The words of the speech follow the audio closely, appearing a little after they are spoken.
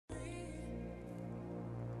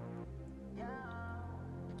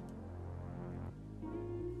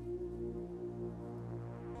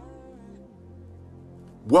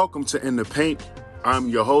Welcome to In the Paint. I'm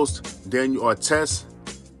your host, Daniel Artes,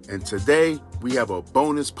 and today we have a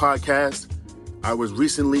bonus podcast. I was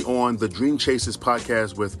recently on the Dream Chasers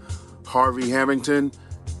podcast with Harvey Harrington,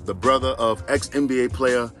 the brother of ex-NBA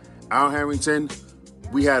player Al Harrington.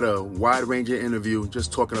 We had a wide-ranging interview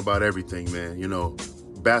just talking about everything, man. You know,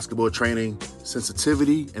 basketball training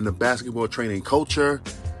sensitivity and the basketball training culture.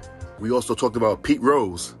 We also talked about Pete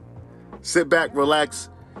Rose. Sit back, relax,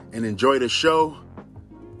 and enjoy the show.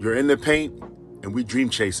 You're in the paint, and we dream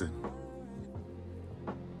chasing.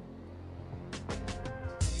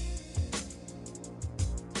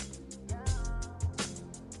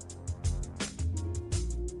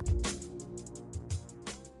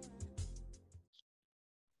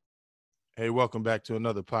 Hey, welcome back to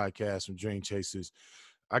another podcast from Dream Chasers.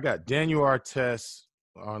 I got Daniel Artes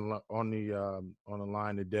on the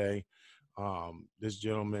line today. This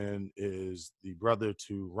gentleman is the brother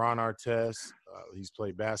to Ron Artes. He's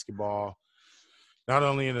played basketball not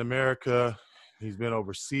only in America, he's been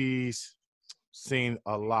overseas, seen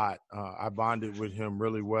a lot. I bonded with him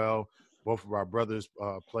really well. Both of our brothers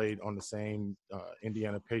played on the same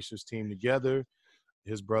Indiana Pacers team together.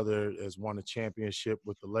 His brother has won a championship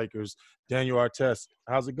with the Lakers. Daniel Artes,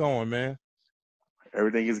 how's it going, man?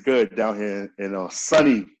 Everything is good down here in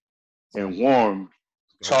sunny and warm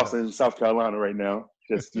Charleston, South Carolina right now.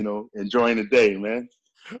 Just, enjoying the day, man.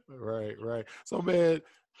 Right. So, man,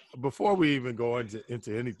 before we even go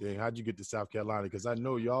into anything, how'd you get to South Carolina? Because I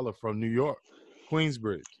know y'all are from New York,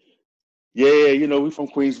 Queensbridge. Yeah, we're from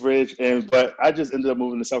Queensbridge, but I just ended up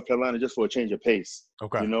moving to South Carolina just for a change of pace.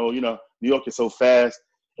 Okay. New York is so fast,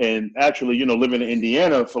 and actually, living in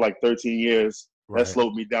Indiana for like 13 years, right. That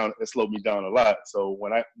slowed me down. It slowed me down a lot. So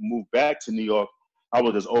when I moved back to New York, I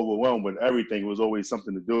was just overwhelmed with everything. It was always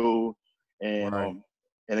something to do, and right.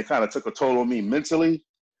 And it kind of took a toll on me mentally.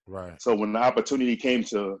 Right. So when the opportunity came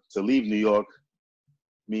to leave New York,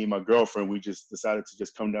 me and my girlfriend, we just decided to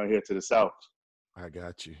just come down here to the South. I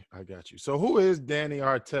got you. So who is Danny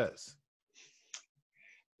Artes?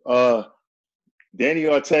 Danny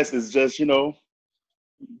Artes is just your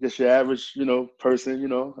average, person,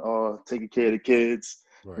 taking care of the kids.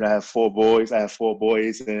 Right. I have four boys,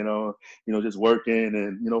 and, just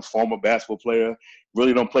working and, former basketball player.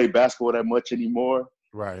 Really don't play basketball that much anymore.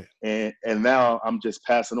 Right. And now I'm just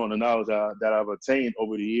passing on the knowledge that I've attained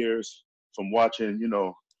over the years from watching,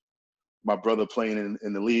 my brother playing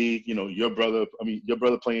in the league, your brother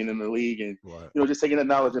playing in the league, and, right. Just taking that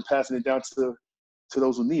knowledge and passing it down to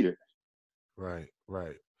those who need it. Right.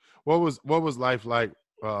 What was life like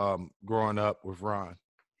growing up with Ron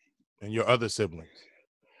and your other siblings?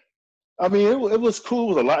 I mean, it was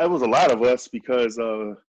cool. It was a lot of us because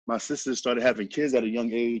my sisters started having kids at a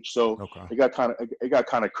young age, so it got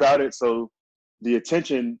kind of crowded. So the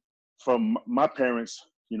attention from my parents,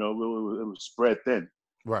 it was spread thin.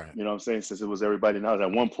 Right. You know what I'm saying? Since it was everybody in the house.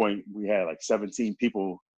 At one point, we had like 17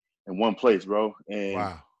 people in one place, bro. And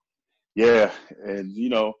wow. Yeah, and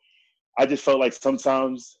I just felt like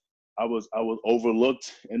sometimes I was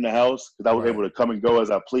overlooked in the house because I was able to come and go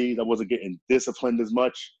as I pleased. I wasn't getting disciplined as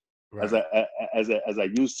much. Right. as I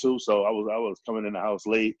used to, so I was coming in the house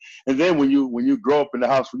late. And then when you grow up in the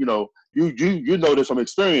house, you know this from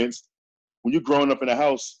experience. When you're growing up in a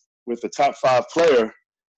house with a top 5 player,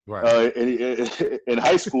 right. In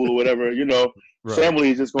high school or whatever, right.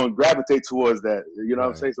 Family is just going to gravitate towards that. You know right.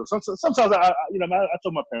 what I'm saying? So sometimes I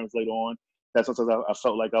told my parents later on that sometimes I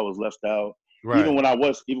felt like I was left out. Right. Even when I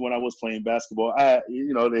was playing basketball, I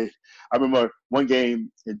remember one game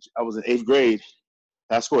I was in 8th grade.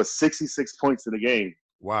 I scored 66 points in the game.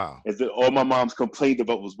 Wow. All my mom's complained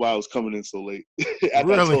about was why I was coming in so late. Really? I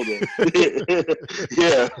told her.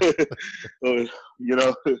 Yeah.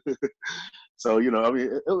 So, I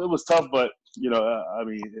mean, it was tough, but,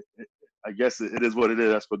 I guess it is what it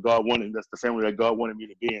is. That's what God wanted. That's the family that God wanted me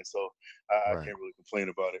to be in. So I can't really complain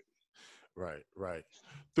about it. Right.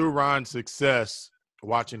 Through Ron's success,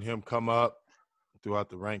 watching him come up throughout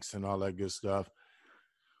the ranks and all that good stuff,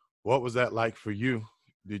 what was that like for you?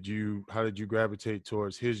 How did you gravitate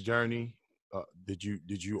towards his journey? Did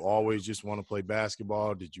you always just want to play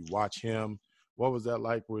basketball? Did you watch him? What was that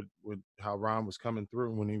like with how Ron was coming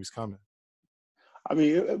through when he was coming? I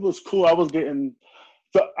mean, it was cool. I was getting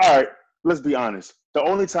 – all right, let's be honest. The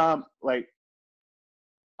only time, I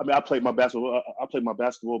played my basketball.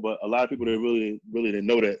 But a lot of people that really didn't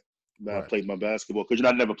know that right. I played my basketball because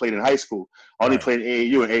I never played in high school. I only played in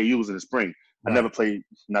AAU, and AAU was in the spring. Right. I never played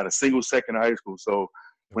not a single second in high school. So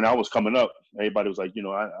when I was coming up, everybody was like,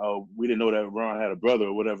 we didn't know that Ron had a brother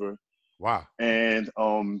or whatever. Wow. And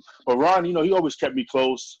but Ron, he always kept me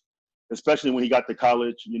close, especially when he got to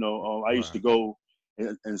college. I used to go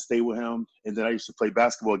and stay with him. And then I used to play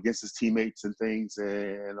basketball against his teammates and things.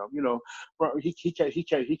 And you know, bro, he kept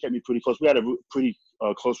me pretty close. We had a pretty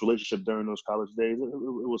close relationship during those college days.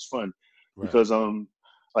 It was fun Right. because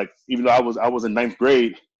like even though I was in ninth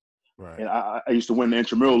grade. Right. And I used to win the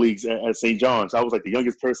intramural leagues at St. John's. I was like the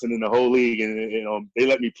youngest person in the whole league, and they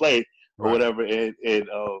let me play or Right. whatever. And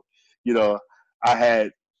you know, I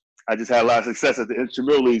just had a lot of success at the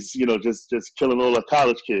intramural leagues. You know, just killing all the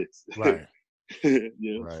college kids. Right.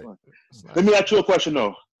 Yeah, Right. fun. Nice. Let me ask you a question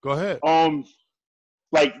though. Go ahead.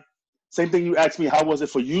 Like same thing you asked me. How was it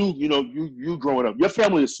for you? You know, you growing up. Your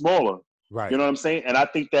family is smaller. Right. You know what I'm saying? And I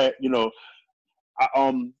think that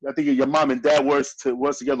I think your mom and dad was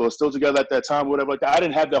together or still together at that time, or whatever like that. I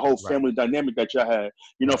didn't have that whole Right. family dynamic that y'all had.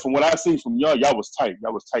 You know, Right. from what I seen from y'all was tight.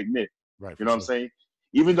 Y'all was tight knit. Right. You know what I'm saying?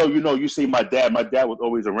 Even though you see my dad was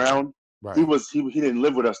always around. Right. He didn't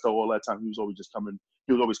live with us though all that time. He was always just coming.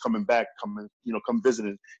 He was always coming back, come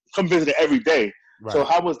visiting every day. Right. So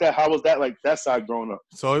how was that? How was that like that side growing up?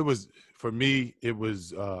 So it was for me. It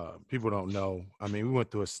was people don't know. I mean, we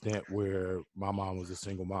went through a stint where my mom was a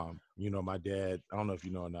single mom. You know, my dad. I don't know if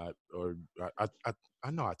you know or not, or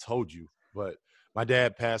I know I told you, but my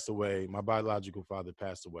dad passed away. My biological father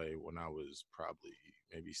passed away when I was probably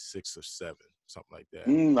maybe 6 or 7, something like that.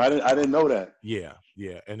 I didn't know that. Yeah,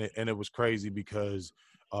 and it was crazy because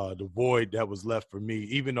the void that was left for me,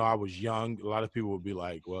 even though I was young, a lot of people would be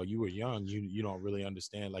like, "Well, you were young, you don't really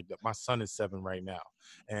understand." Like my son is 7 right now,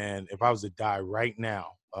 and if I was to die right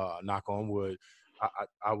now, knock on wood,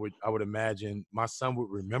 I would imagine my son would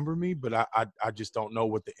remember me, but I just don't know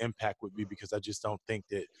what the impact would be because I just don't think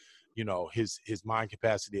that, you know, his mind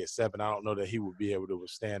capacity at 7. I don't know that he would be able to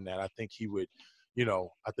withstand that. I think he would. You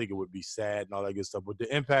know, I think it would be sad and all that good stuff. But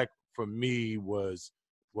the impact for me was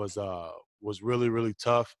really, really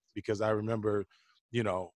tough because I remember, you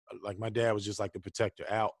know, like my dad was just like the protector.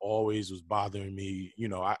 Al always was bothering me. You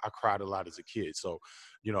know, I cried a lot as a kid. So,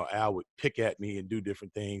 you know, Al would pick at me and do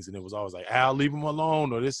different things. And it was always like, Al, leave him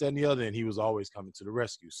alone or this, that, and the other. And he was always coming to the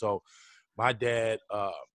rescue. So my dad,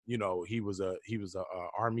 you know, he was a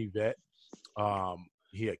Army vet.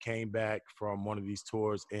 He had came back from one of these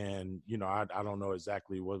tours and, you know, I don't know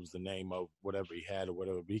exactly what was the name of whatever he had or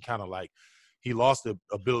whatever, but he kind of like, he lost the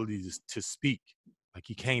ability to speak. Like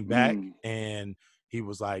he came back and he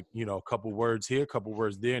was like, you know, a couple words here, a couple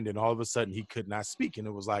words there. And then all of a sudden he could not speak. And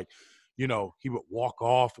it was like, you know, he would walk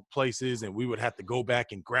off at places and we would have to go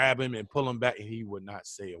back and grab him and pull him back and he would not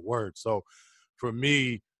say a word. So for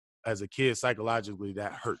me as a kid, psychologically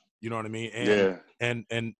that hurt, you know what I mean? And, Yeah.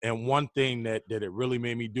 And one thing that it really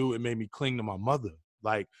made me do, it made me cling to my mother.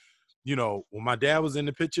 Like, you know, when my dad was in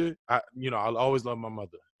the picture, I'll always love my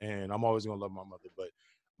mother and I'm always going to love my mother. But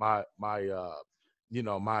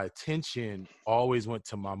my attention always went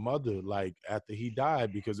to my mother, like after he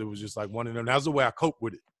died, because it was just like one of them. That was the way I coped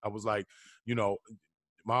with it. I was like, you know,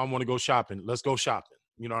 Mom want to go shopping. Let's go shopping.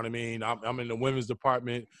 You know what I mean? I'm in the women's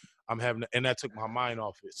department. And that took my mind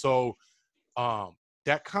off it. So,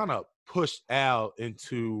 that kind of pushed Al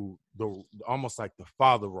into the almost like the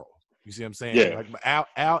father role. You see what I'm saying? Yeah. Like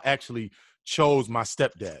Al actually chose my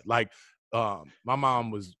stepdad. Like my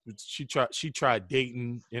mom she tried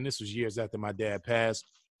dating, and this was years after my dad passed.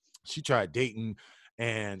 She tried dating,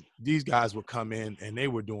 and these guys would come in and they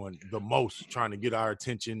were doing the most trying to get our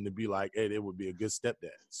attention to be like, hey, they would be a good stepdad.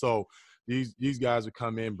 So these guys would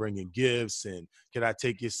come in bringing gifts and can I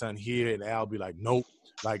take your son here? And Al be like, nope.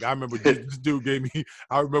 Like I remember this dude gave me.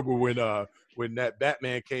 I remember when that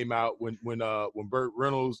Batman came out when Burt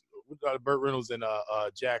Reynolds and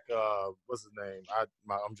Jack what's his name?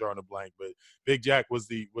 I'm drawing a blank, but Big Jack was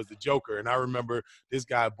the Joker, and I remember this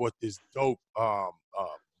guy bought this dope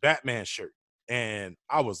Batman shirt. And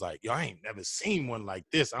I was like, yo, I ain't never seen one like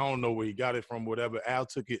this. I don't know where he got it from, whatever. Al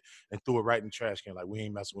took it and threw it right in the trash can. Like, we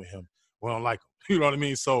ain't messing with him. We don't like him. You know what I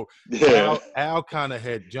mean? So Yeah. Al kind of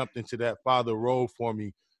had jumped into that father role for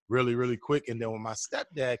me really, really quick. And then when my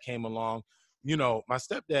stepdad came along, you know, my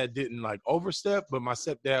stepdad didn't like overstep, but my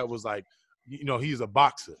stepdad was like, you know, he's a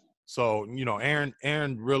boxer. So, you know, Aaron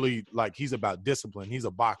really, like, he's about discipline. He's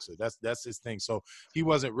a boxer. That's his thing. So he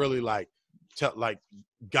wasn't really like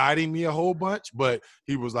guiding me a whole bunch, but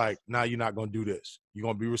he was like, nah, you're not going to do this. You're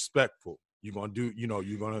going to be respectful. You're going to do, you know,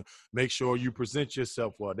 you're going to make sure you present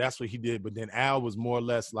yourself well. That's what he did. But then Al was more or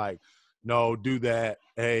less like, no, do that.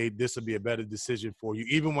 Hey, this will be a better decision for you.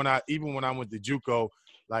 Even when I went to JUCO,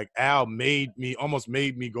 like Al almost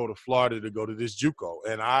made me go to Florida to go to this JUCO.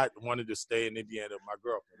 And I wanted to stay in Indiana with my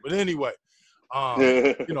girlfriend. But anyway,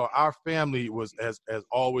 you know, our family has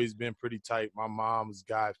always been pretty tight. My mom was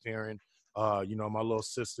God-fearing. You know, my little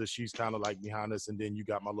sister, she's kind of like behind us. And then you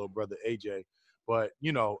got my little brother, AJ. But,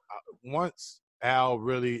 once Al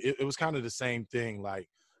really, it was kind of the same thing. Like,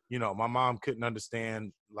 my mom couldn't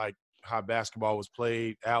understand like how basketball was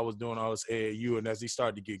played. Al was doing all this AAU, and as he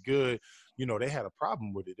started to get good, they had a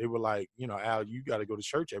problem with it. They were like, Al, you got to go to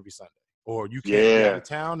church every Sunday, or you can't be out Yeah. of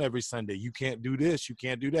town every Sunday. You can't do this, you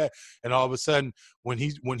can't do that. And all of a sudden, when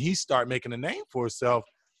he started making a name for himself,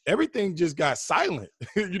 everything just got silent.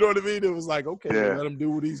 You know what I mean? It was like, okay, well, let him do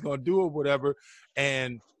what he's gonna do or whatever.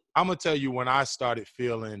 And I'm gonna tell you, when I started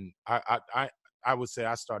feeling, I would say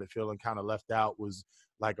I started feeling kind of left out was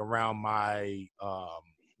like around my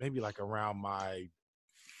maybe like around my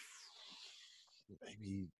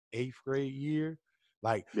maybe 8th grade year.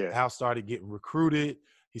 Like Al started getting recruited.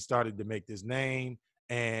 He started to make this name.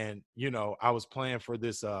 And, I was playing for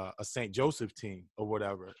this a St. Joseph team or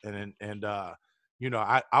whatever. And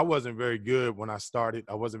I wasn't very good when I started.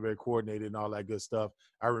 I wasn't very coordinated and all that good stuff.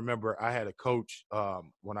 I remember I had a coach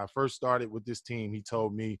when I first started with this team. He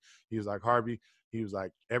told me, he was like, Harvey, he was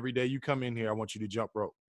like, every day you come in here, I want you to jump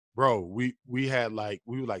rope. Bro, we were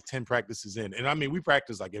like 10 practices in. And I mean, we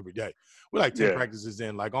practice like every day. We're like 10 practices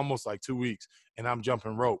in, like almost like 2 weeks. And I'm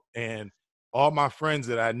jumping rope. And all my friends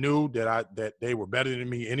that I knew that they were better than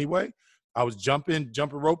me anyway, I was jumping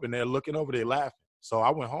rope, and they're looking over, they laughing. So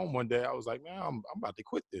I went home one day. I was like, man, I'm about to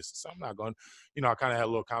quit this. So I'm not going, I kind of had a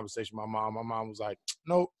little conversation with my mom. My mom was like,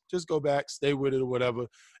 nope, just go back, stay with it or whatever.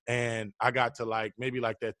 And I got to like, maybe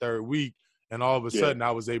like that 3rd week. And all of a sudden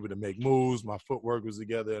I was able to make moves. My footwork was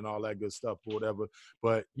together and all that good stuff or whatever.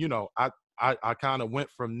 But, I kind of went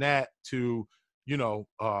from that to,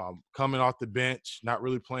 coming off the bench, not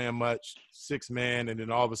really playing much, 6-man, and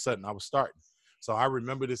then all of a sudden I was starting. So I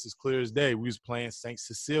remember this as clear as day. We was playing St.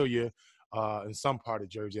 Cecilia in some part of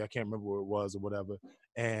Jersey. I can't remember where it was or whatever.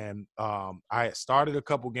 And I had started a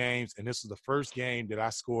couple games, and this was the first game that I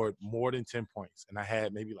scored more than 10 points. And I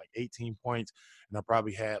had maybe like 18 points, and I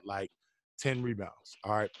probably had like 10 rebounds.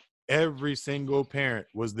 All right. Every single parent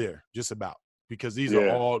was there, just about, because these are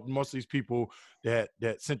all, most of these people that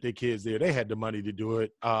sent their kids there, they had the money to do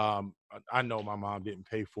it. I know my mom didn't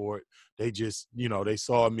pay for it. They just, they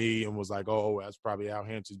saw me and was like, oh, that's probably Al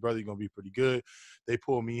Harrington's brother. He's going to be pretty good. They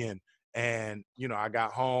pulled me in. And, I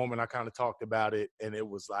got home and I kind of talked about it, and it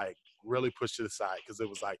was like really pushed to the side, because it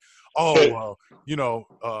was like, oh,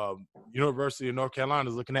 well, University of North Carolina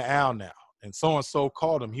is looking at Al now. And so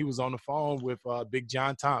called him. He was on the phone with Big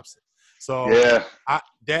John Thompson. So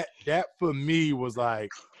that for me was like,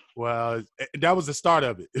 well, that was the start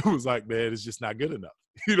of it. It was like, man, it's just not good enough.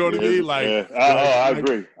 You know what I mean? Like, I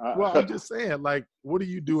agree. Well, I'm just saying, like, what do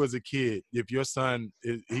you do as a kid if your son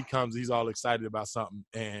he's all excited about something,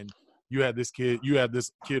 and you have this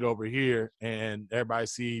kid over here, and everybody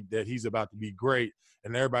see that he's about to be great,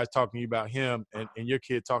 and everybody's talking to you about him, and your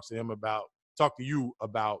kid talk to you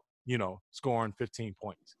about scoring 15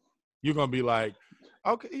 points. You're going to be like,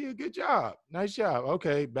 okay, yeah, good job. Nice job.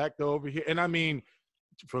 Okay, back to over here. And I mean,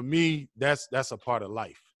 for me, that's a part of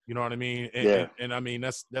life. You know what I mean? And I mean,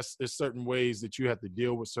 there's certain ways that you have to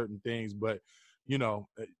deal with certain things, but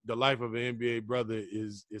the life of an NBA brother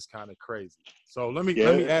is kind of crazy. So let me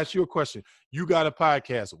ask you a question. You got a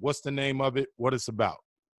podcast. What's the name of it? What it's about?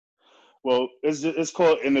 Well, it's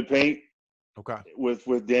called In the Paint. Okay.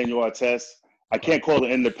 With Daniel Artest. I can't call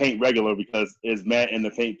it In the Paint regular because it's Matt In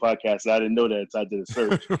the Paint podcast. I didn't know that until I did a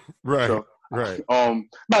search. Right. So, right. No,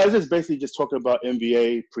 it's just basically just talking about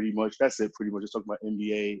NBA pretty much. That's it, pretty much. Just talking about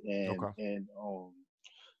NBA and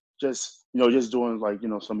just just doing like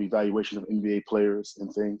some evaluation of NBA players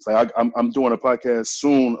and things. Like I'm doing a podcast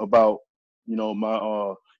soon about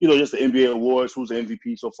my just the NBA awards, who's the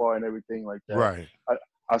MVP so far and everything like that. Right.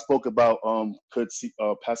 I spoke about could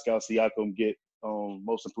Pascal Siakam get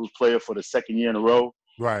most improved player for the 2nd year in a row.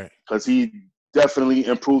 Right. Because he definitely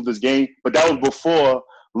improved his game. But that was before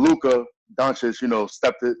Luka Doncic,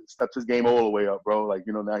 stepped his game all the way up, bro. Like,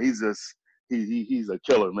 now he's just he's a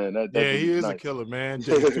killer, man. He is nice. A killer, man.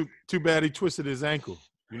 Too bad he twisted his ankle.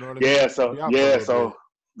 You know what I mean?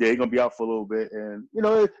 He's gonna be out for a little bit. And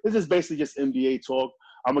it's just basically just NBA talk.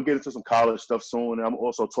 I'm gonna get into some college stuff soon, and I'm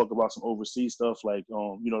also talk about some overseas stuff, like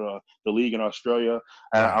the league in Australia.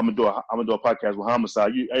 And I'm gonna do a podcast with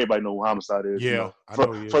Homicide. Everybody know who Homicide is. Yeah,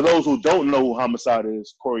 for those who don't know who Homicide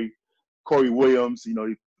is, Corey Williams.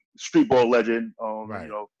 Street ball legend.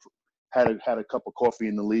 Had a cup of coffee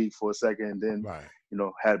in the league for a second, and then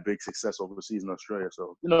had big success overseas in Australia.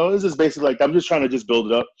 So it's just basically like I'm just trying to just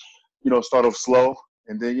build it up. Start off slow,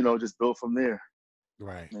 and then just build from there.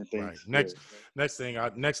 Right.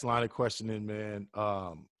 Next line of questioning, man.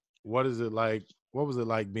 What is it like? What was it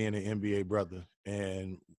like being an NBA brother?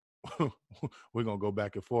 And we're gonna go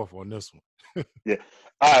back and forth on this one. Yeah.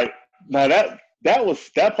 All right. now that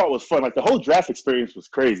part was fun. Like the whole draft experience was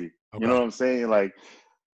crazy. You know Okay. what I'm saying? Like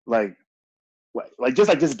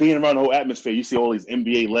just being around the whole atmosphere. You see all these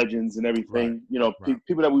NBA legends and Right. everything. Right.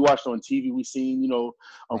 People that we watched on TV, we seen. Right.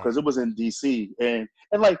 Because it was in DC and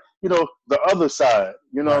like the other side.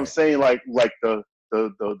 You know what I'm Right. saying? Like the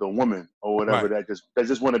woman or whatever Right. that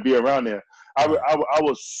just want to be around there. Right. I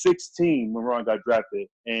was 16 when Ron got drafted,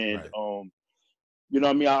 and Right. you know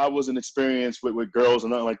what I mean? I wasn't experienced with girls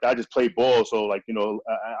and nothing like that. I just played ball. So, like, I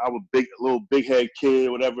was little big head kid,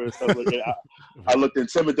 whatever, and stuff like that. I Right. looked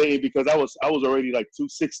intimidating because I was already like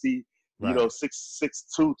 260, Right.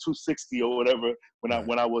 260 or whatever Right.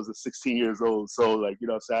 when I was 16 years old. So, like,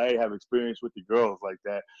 so I didn't have experience with the girls like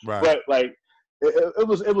that. Right. But like, it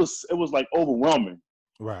was like overwhelming.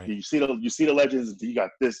 Right. You see the legends. You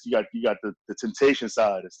got this. You got the temptation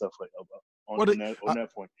side and stuff like on Well, on that on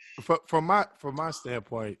that point. from my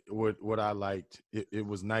standpoint, what I liked, it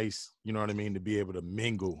was nice, you know what I mean, to be able to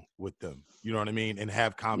mingle with them, you know what I mean, and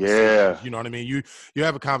have Yeah. conversations, you know what I mean. You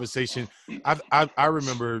have a conversation. I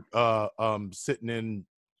remember sitting in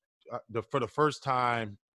for the first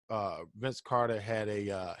time, Vince Carter had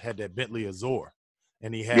that Bentley Azure,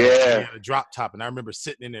 and he Yeah. had a drop top, and I remember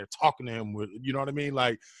sitting in there talking to him with, you know what I mean,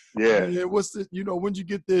 like, Yeah. man, what's the, when'd you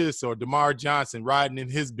get this? Or DeMar Johnson riding in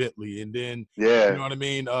his Bentley, and then, you Yeah. know what I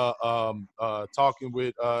mean, talking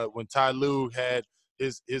with when Ty Lue had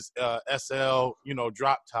his SL,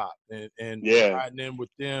 drop top, and Yeah. riding in with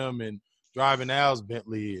them and driving Al's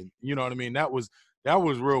Bentley, and you know what I mean. That was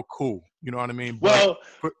real cool, you know what I mean. But Well,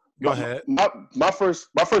 go my ahead. my first.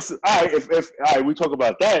 All right, if all right, we talk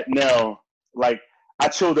about that now. Like I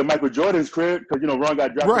chilled at Michael Jordan's crib because Ron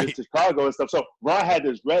got drafted Right, to Chicago and stuff. So Ron had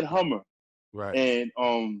this red Hummer, right, and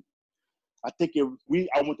I think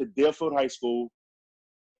I went to Deerfield High School,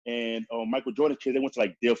 and Michael Jordan's kids, they went to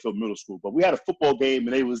like Deerfield Middle School. But we had a football game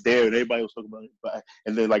and they was there and everybody was talking about it.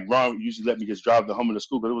 And then like Ron usually let me just drive the Hummer to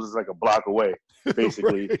school, but it was just like a block away,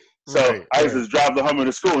 basically. right, So right, I used to right, just drive the Hummer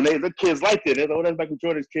to school, and the kids liked it. They're like, "Oh, that's Michael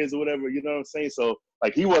Jordan's kids or whatever," you know what I'm saying? So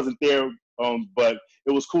like he wasn't there, but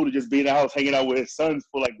it was cool to just be in the house hanging out with his sons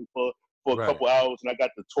for a right. couple hours, and I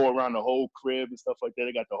got to tour around the whole crib and stuff like that.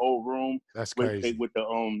 They got the whole room That's with crazy. with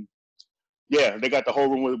the yeah, they got the whole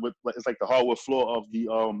room with it's like the hardwood floor of the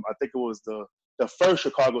I think it was the first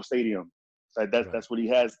Chicago stadium. Like Right. that's what he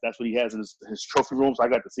has. That's what he has in his trophy room. So I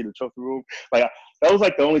got to see the trophy room. Like that was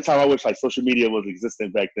like the only time I wish like social media was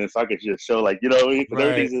existent back then, so I could just show like because Right.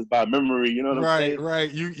 everything's just by memory. You know what I'm Right, saying?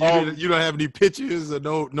 right. You don't Um, have any pictures or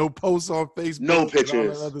no posts on no Facebook and all that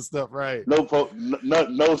pictures, other stuff, right?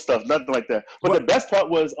 no stuff, nothing like that. But the What? best part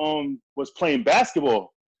was playing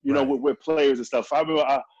basketball. Right, With players and stuff. I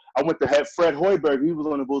remember I went to have Fred Hoiberg. He was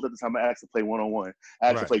on the Bulls at the time. I asked to play one-on-one. I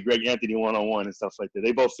asked to right, play Greg Anthony one-on-one and stuff like that.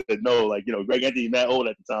 They both said no. Like Greg Anthony not old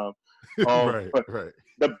at the time. right, But right,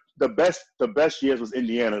 the best years was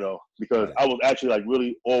Indiana though, because right. I was actually like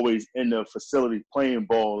really always in the facility playing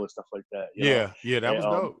ball and stuff like that. Yeah, yeah, that And was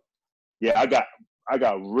dope. yeah, I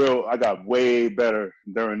got way better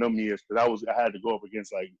during them years because I had to go up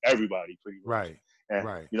against like everybody pretty much. Right, And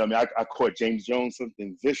right. you know what I mean, I caught James Jones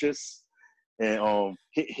something vicious, and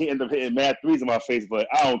he ended up hitting mad threes in my face, but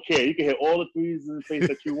I don't care. You can hit all the threes in the face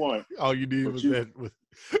that you want, All you need but was that.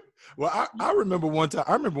 Well, I remember one time.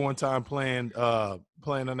 I remember one time playing on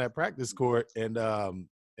that practice court, and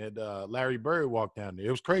Larry Bird walked down there.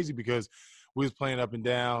 It was crazy because we was playing up and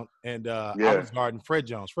down, and I yeah, was guarding Fred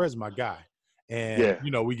Jones. Fred's my guy, and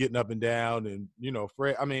yeah, we getting up and down, and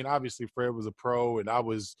Fred. I mean, obviously Fred was a pro, and I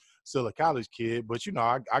was still a college kid, but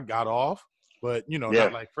I got off, but not yeah.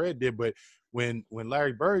 like Fred did. But when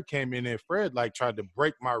Larry Bird came in there, Fred like tried to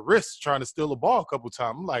break my wrist trying to steal the ball a couple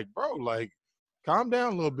times. I'm like, bro, like calm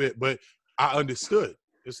down a little bit. But I understood.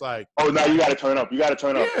 It's like, Oh, now you got to turn up. You got to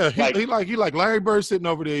turn up. yeah, Like, he like Larry Bird sitting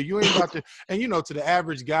over there. You ain't about to, and to the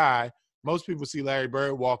average guy, most people see Larry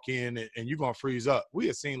Bird walk in and you're gonna freeze up. We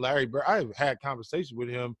had seen Larry Bird. I have had conversations with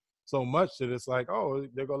him so much that it's like, oh,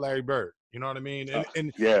 there go Larry Bird. You know what I mean? And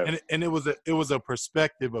and yeah, and and it was a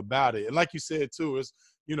perspective about it. And like you said too, it's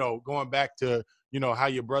going back to how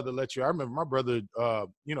your brother let you. I remember my brother.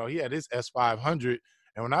 He had his S500,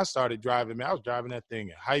 and when I started driving, man, I was driving that thing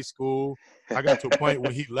in high school. I got to a point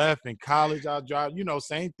when he left in college. I drive,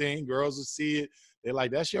 same thing. Girls will see it. They're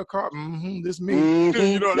like, "That's your car." Mm-hmm, this me.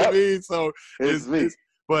 You know what I yep, mean? So it's me.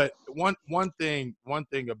 but one thing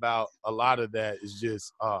about a lot of that is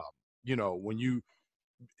just when you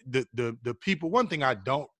the people. One thing I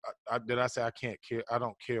don't that I say I can't care. I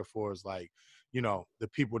don't care for is like the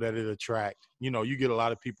people that it attract. You get a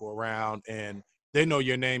lot of people around and they know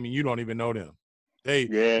your name and you don't even know them. Hey,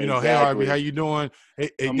 Yeah, hey Harvey, how exactly. you doing? Hey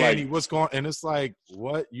I'm Danny, like, what's going? And it's like,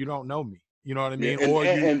 what? You don't know me. You know what I yeah, mean? Or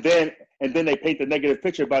you and then they paint the negative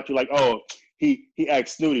picture about you, like, oh, he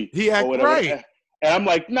acts snooty he or act whatever. right. And I'm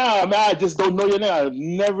like, nah, man, I just don't know your name. I've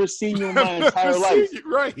never seen you in my I've never entire seen life. you.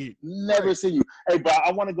 Right. Never seen you. Hey, but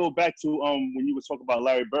I want to go back to when you were talking about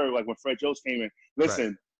Larry Bird, like when Fred Jones came in. Right.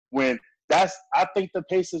 Listen, I think the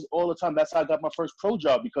Pacers all the time. That's how I got my first pro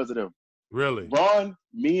job because of them. Really.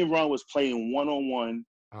 Me and Ron was playing 1-on-1,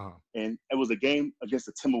 Uh-huh. and it was a game against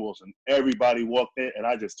the Timberwolves, and everybody walked in, and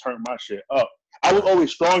I just turned my shit up. I was Right.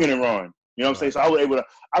 always stronger than Ron. You know what I'm saying? Right. So I was able to.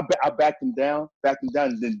 I backed him down,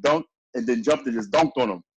 and then dunked, and then jumped and just dunked on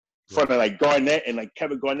him in front Right. of like Garnett and like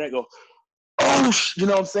Kevin Garnett. Go, oh, you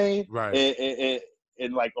know what I'm saying? Right.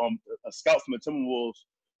 And like a scout from the Timberwolves,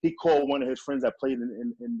 he called one of his friends that played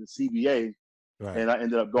in the CBA, Right. and I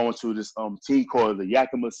ended up going to this team called the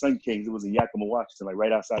Yakima Sun Kings. It was in Yakima, Washington, like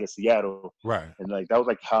right outside of Seattle. Right. And like that was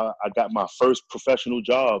like how I got my first professional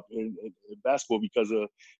job in basketball because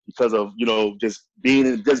of just being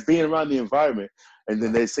around the environment. And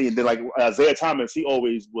then Right. they see, and then like Isaiah Thomas, he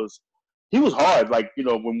was hard. Like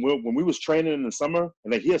when we was training in the summer,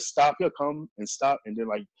 and like he'll come and stop, and then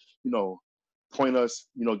like point us,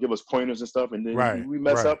 give us pointers and stuff, and then Right. we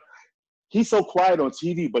mess Right. up. He's so quiet on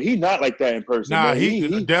TV, but he's not like that in person, Nah, man. he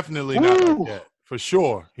He definitely not like woo, that for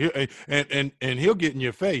sure. And he'll get in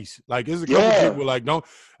your face. Like there's a couple yeah, people like don't.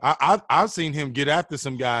 I've seen him get after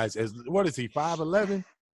some guys as what is he 5'11"?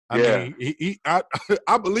 I yeah, mean I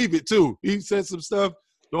I believe it too. He said some stuff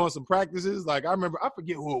doing some practices. Like I remember I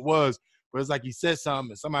forget who it was, but it's like he said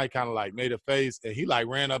something and somebody kind of like made a face and he like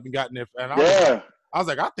ran up and got in there and yeah. I was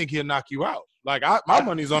like I think he'll knock you out. Like my I,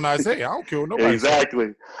 money's on Isaiah. I don't care what nobody says. exactly.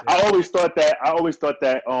 Yeah. I always thought that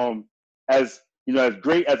as as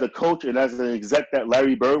great as a coach and as an exec that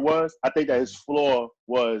Larry Bird was, I think that his flaw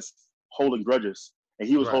was holding grudges. And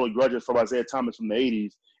he was Right. holding grudges from Isaiah Thomas from the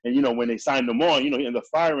 80s. And when they signed him on, he ended up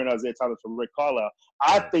firing Isaiah Thomas from Rick Carlisle.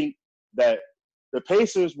 I Right. think that the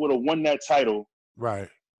Pacers would have won that title Right.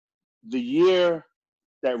 the year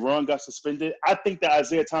that Ron got suspended. I think that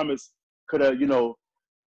Isaiah Thomas could have,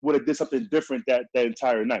 would have did something different that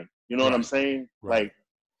entire night. You know what I'm Right. saying? Right. Like,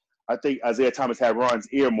 I think Isaiah Thomas had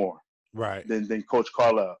Ron's ear more Right. than Coach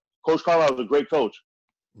Carlisle. Coach Carlisle was a great coach,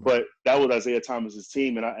 Right. but that was Isaiah Thomas's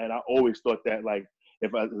team, and I always thought that like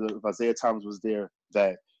if Isaiah Thomas was there,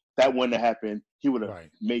 that wouldn't have happened. He would have Right.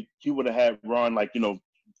 had Ron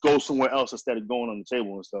go somewhere else instead of going on the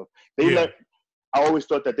table and stuff. Yeah. I always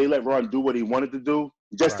thought that they let Ron do what he wanted to do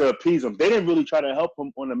just to Right. appease him. They didn't really try to help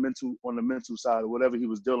him on the mental side or whatever he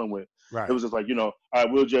was dealing with. It Right. was just like, all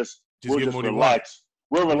right, we'll just Give him what he wants. relax.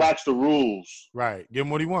 We'll Yeah. relax the rules. Right. Give him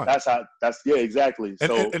what he wants. Yeah, exactly.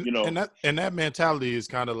 And So, that mentality is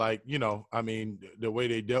kind of like, I mean, the way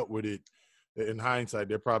they dealt with it in hindsight,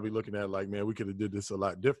 they're probably looking at it like, man, we could have did this a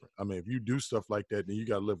lot different. I mean, if you do stuff like that, then you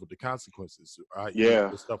got to live with the consequences. Right? yeah.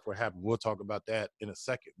 The stuff will happen. We'll talk about that in a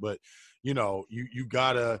second. But, you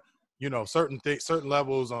gotta, certain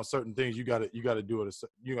levels on certain things, you gotta do it.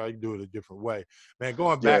 You gotta do it a different way, man.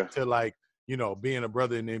 Going Yeah. back to like, being a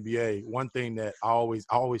brother in the NBA, one thing that I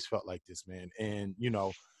always felt like this, man. And,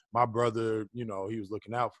 my brother, he was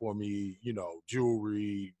looking out for me,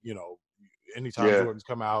 jewelry, anytime Yeah. Jordans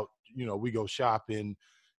come out, we go shopping,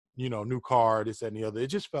 new car, this, that, and the other. It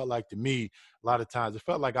just felt like to me, a lot of times, it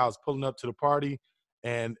felt like I was pulling up to the party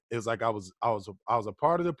and it was like I was a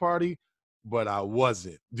part of the party, but I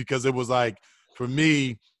wasn't, because it was like, for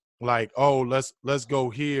me, like, oh, let's go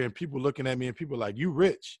here. And people looking at me and people like, you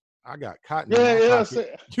rich. I got cotton in Yeah. my Yeah.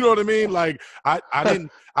 pocket. You know what I mean? Like I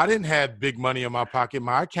didn't have big money in my pocket.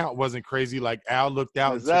 My account wasn't crazy. Like Al looked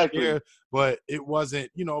out and took Exactly. care, but it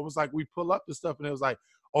wasn't, it was like we pull up to stuff and it was like,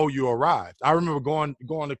 oh, you arrived. I remember going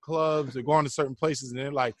to clubs or going to certain places and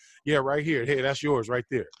they're like, yeah, right here. Hey, that's yours right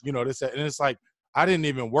there. This, that. And it's like, I didn't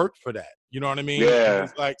even work for that. You know what I mean? And Yeah.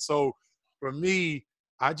 it's like, so for me,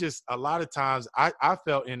 a lot of times I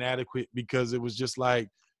felt inadequate because it was just like,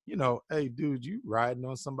 hey, dude, you riding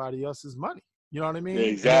on somebody else's money. You know what I mean?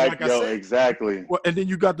 And then, like I said, Exactly. well, and then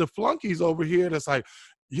you got the flunkies over here that's like,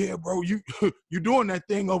 yeah, bro, you doing that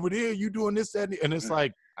thing over there. You doing this, that, and it's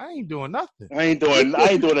like, I ain't doing nothing. I ain't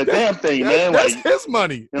doing a damn thing, man. That's Like, his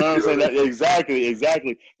money. you know what I'm saying?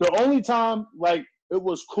 Exactly. The only time like it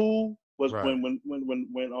was cool was Right. when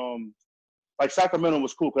like Sacramento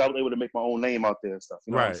was cool because I was able to make my own name out there and stuff.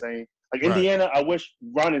 You know what I'm Right. saying? Like Right. Indiana, I wish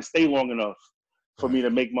Ron didn't stay long enough for me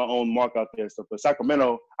to make my own mark out there and stuff. But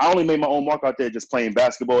Sacramento, I only made my own mark out there just playing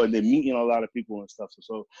basketball and then meeting a lot of people and stuff.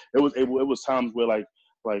 So it was times where like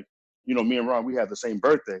me and Ron, we have the same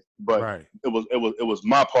birthday, but Right. it was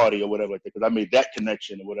my party or whatever like that, because I made that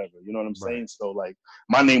connection or whatever. You know what I'm Right. saying? So like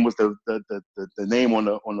my name was the name on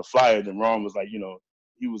the flyer, then Ron was like,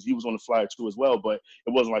 he was on the flyer too as well, but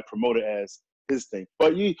it wasn't like promoted as his thing.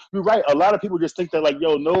 But you're right. A lot of people just think that like,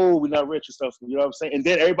 yo, no, we're not rich and stuff. You know what I'm saying? And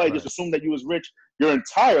then everybody just assumed that you was rich your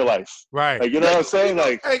entire life. Right. Like, you know what I'm saying?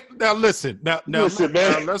 Like, hey, now listen. Now listen,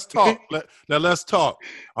 man. Now let's talk. Now let's talk.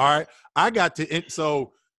 All right. I got to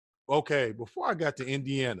so okay. Before I got to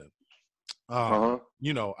Indiana, I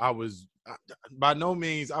was by no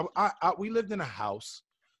means. We lived in a house.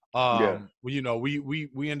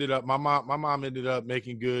 We ended up. My mom ended up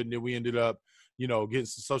making good, and then we ended up, getting some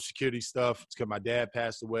Social Security stuff because my dad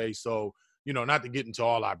passed away. So, not to get into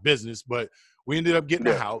all our business, but we ended up getting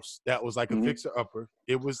a house that was like a fixer upper.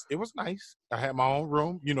 It was nice. I had my own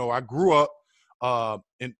room. I grew up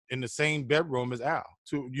in the same bedroom as Al.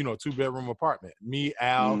 2-bedroom apartment. Me,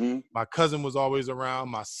 Al, my cousin was always around,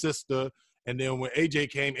 my sister. And then when AJ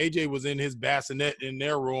came, AJ was in his bassinet in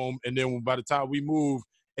their room. And then by the time we moved,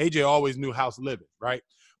 AJ always knew house living, right?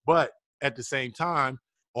 But at the same time,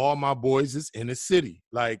 all my boys is in the city.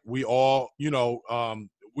 Like we all, we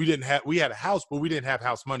had a house, but we didn't have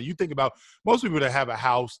house money. You think about most people that have a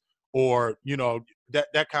house, or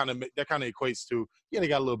that kind of equates to they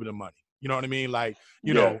got a little bit of money. You know what I mean? Like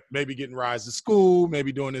maybe getting rides to school,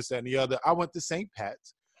 maybe doing this, that, and the other. I went to St.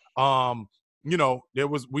 Pat's. There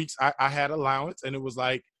was weeks I had allowance, and it was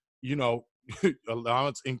like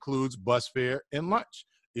allowance includes bus fare and lunch.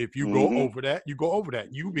 If you go over that, you go over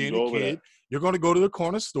that. You being a kid, you're going to go to the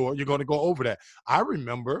corner store. You're going to go over that. I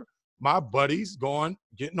remember my buddies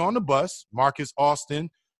getting on the bus, Marcus Austin,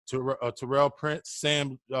 Terrell Prince,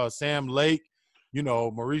 Sam Lake,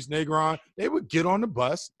 Maurice Negron. They would get on the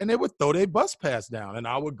bus, and they would throw their bus pass down. And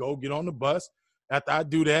I would go get on the bus. After I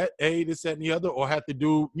do that, this, that, and the other, or have to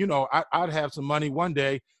do, I'd have some money one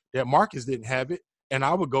day that Marcus didn't have it, and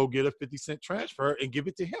I would go get a 50-cent transfer and give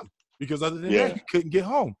it to him. Because other than that, he couldn't get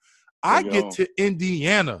home. I get to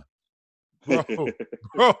Indiana, bro.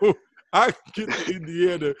 I get to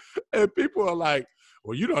Indiana, and people are like,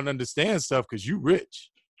 well, you don't understand stuff because you rich.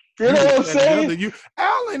 You know what I'm saying?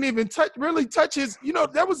 Al ain't even really touch his,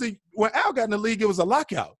 that was when Al got in the league, it was a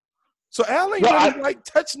lockout. So Al ain't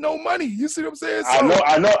touch no money. You see what I'm saying? So,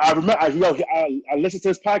 I know. I remember. I listened to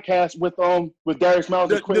this podcast with Darius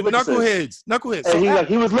Miles and Quinn Knuckleheads. And so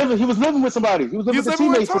he was living with somebody. He was living with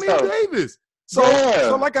teammates with Antonio Davis.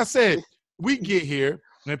 So like I said, we get here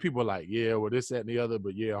and people are like, yeah, well, this, that, and the other,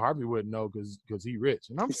 but yeah, Harvey wouldn't know because he rich.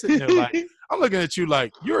 And I'm sitting there like, I'm looking at you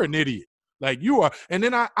like you're an idiot. Like you are. And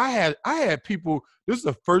then I had people. This is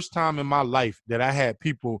the first time in my life that I had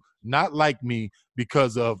people not like me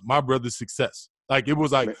because of my brother's success. Like it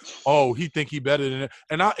was like, oh, he think he better than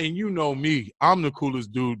that. And you know me, I'm the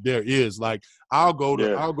coolest dude there is. Like I'll go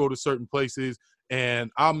to certain places and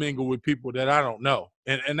I'll mingle with people that I don't know.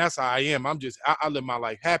 And that's how I am. I live my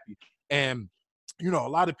life happy. And a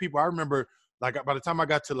lot of people, I remember like by the time I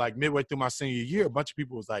got to like midway through my senior year, a bunch of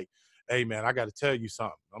people was like, hey man, I got to tell you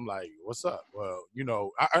something. I'm like, what's up? Well,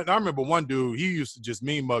 I remember one dude, he used to just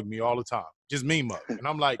mean mug me all the time, just mean mug. And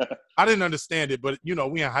I'm like, I didn't understand it, but we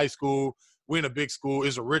in high school, we in a big school,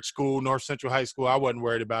 it's a rich school, North Central High School. I wasn't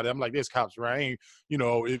worried about it. I'm like, there's cops around.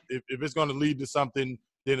 If it's going to lead to something,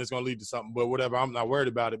 then it's going to lead to something, but whatever, I'm not worried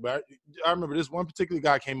about it. But I remember this one particular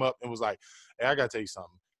guy came up and was like, hey, I got to tell you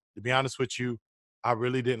something. To be honest with you, I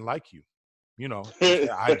really didn't like you.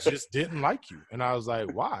 I just didn't like you. And I was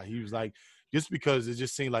like, why? He was like, just because it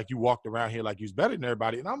just seemed like you walked around here like you was better than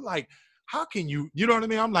everybody. And I'm like, how can you know what I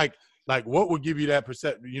mean? I'm like what would give you that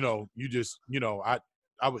perception? You just, I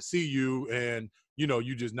would see you and,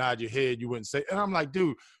 you just nod your head. You wouldn't say, and I'm like,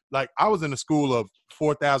 dude, like I was in a school of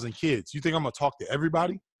 4,000 kids. You think I'm going to talk to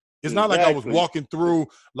everybody? It's not like I was walking through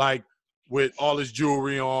like with all his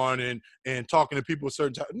jewelry on and talking to people a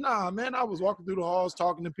certain time. Nah, man, I was walking through the halls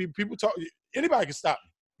talking to people. People talk. Anybody can stop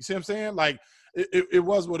me. You see what I'm saying? Like it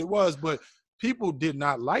was what it was. But people did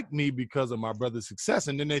not like me because of my brother's success,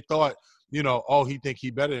 and then they thought, oh, he think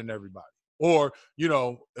he better than everybody. Or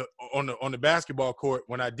on the basketball court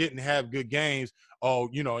when I didn't have good games, oh,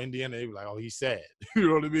 Indiana, they were like, oh, he's sad. You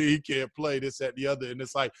know what I mean? He can't play this, that, the other, and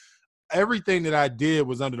it's like everything that I did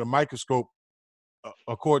was under the microscope.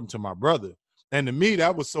 According to my brother. And to me,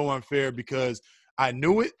 that was so unfair because I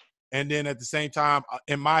knew it. And then at the same time,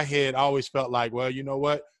 in my head, I always felt like, well, you know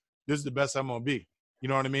what? This is the best I'm going to be. You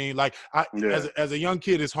know what I mean? Like as a young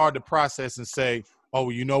kid, it's hard to process and say,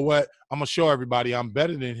 oh, you know what? I'm going to show everybody I'm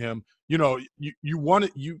better than him. You want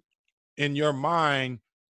it, in your mind,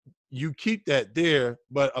 you keep that there.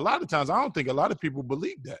 But a lot of times, I don't think a lot of people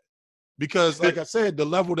believe that. Because, like I said, the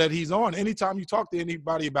level that he's on, anytime you talk to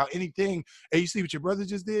anybody about anything, hey, you see what your brother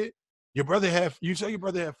just did? You say your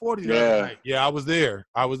brother had 40 the other night. Yeah, I was there.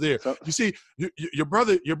 So, You see, your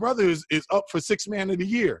brother is up for 6th man of the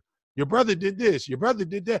year. Your brother did this. Your brother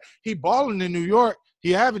did that. He balling in New York.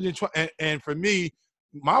 He having it. And for me,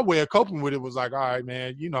 my way of coping with it was like, all right,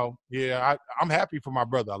 man, I'm happy for my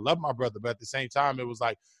brother. I love my brother. But at the same time, it was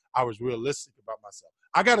like I was realistic about myself.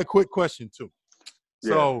 I got a quick question, too.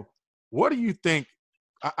 So what do you think?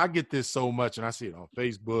 I get this so much, and I see it on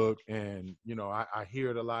Facebook, and, I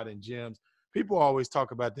hear it a lot in gyms. People always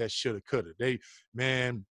talk about that shoulda, coulda.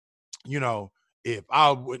 If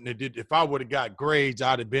I would have got grades,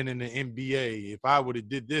 I'd have been in the NBA. If I would have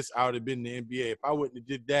did this, I would have been in the NBA. If I wouldn't have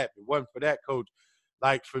did that, if it wasn't for that coach.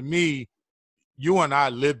 Like, for me, you and I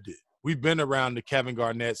lived it. We've been around the Kevin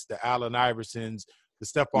Garnett's, the Allen Iversons, the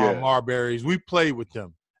Stephon Marburys. We played with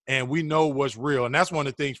them, and we know what's real. And that's one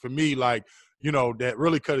of the things for me, like, that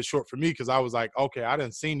really cut it short for me, because I was like, okay, I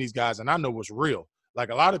done seen these guys, and I know what's real. Like,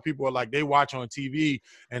 a lot of people are like, they watch on TV,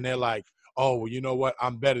 and they're like, oh, well, you know what?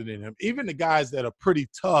 I'm better than him. Even the guys that are pretty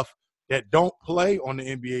tough that don't play on the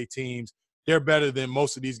NBA teams, they're better than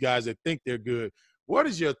most of these guys that think they're good. What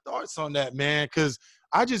is your thoughts on that, man? Because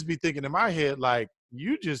I just be thinking in my head, like,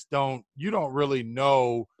 you don't really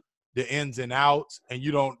know the ins and outs, and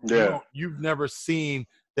you've never seen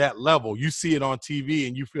that level. You see it on TV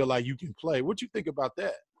and you feel like you can play. What you think about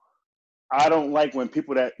that? I don't like when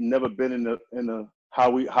people that never been in the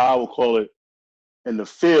how I would call it, in the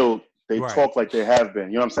field, they talk like they have been.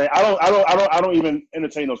 You know what I'm saying? I don't even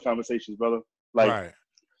entertain those conversations, brother. Like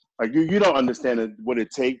you don't understand what it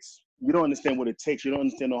takes. You don't understand what it takes. You don't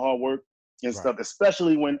understand the hard work and stuff,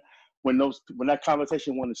 especially when that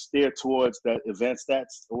conversation want to steer towards that advanced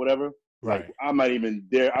stats or whatever. Like, I'm not even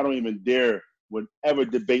there. I don't even dare would ever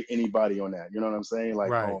debate anybody on that. You know what I'm saying? Like,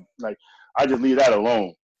 like, I just leave that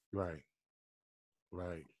alone. Right.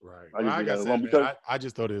 I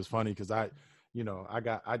just thought it was funny because I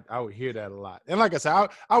would hear that a lot. And like I said,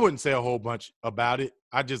 I wouldn't say a whole bunch about it.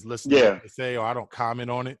 I just listen to what they say, or I don't comment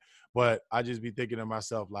on it. But I just be thinking to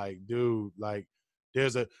myself, like, dude, like,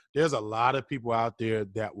 there's a lot of people out there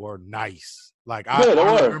that were nice. Like,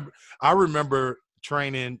 I remember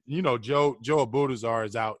training, Joe Abudazar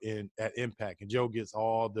is out at Impact, and Joe gets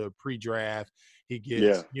all the pre-draft. He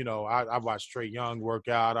gets, I watched Trae Young work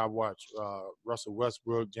out. I watched Russell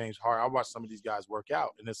Westbrook, James Harden. I watched some of these guys work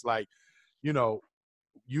out, and it's like, you'll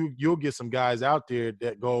get some guys out there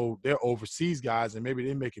that they're overseas guys, and maybe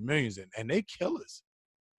they're making millions, and they killers.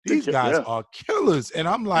 These guys are killers, and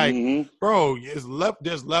I'm like, bro,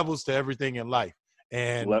 there's levels to everything in life,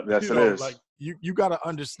 and like you got to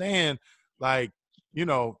understand, like,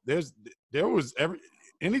 there was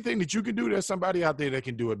anything that you can do, there's somebody out there that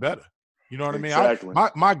can do it better. You know what I mean?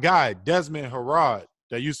 My guy Desmond Harrod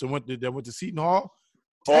that went to Seton Hall.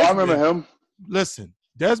 I remember him. Listen,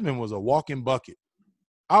 Desmond was a walking bucket.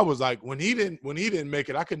 I was like, when he didn't make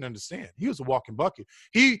it, I couldn't understand. He was a walking bucket.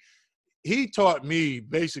 He taught me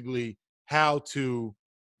basically how to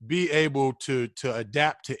be able to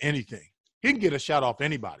adapt to anything. He can get a shot off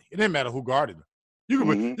anybody. It didn't matter who guarded him.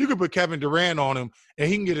 You could put Kevin Durant on him, and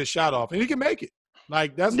he can get a shot off, and he can make it.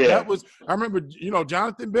 Like, that was – I remember,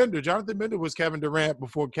 Jonathan Bender. Jonathan Bender was Kevin Durant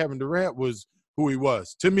before Kevin Durant was who he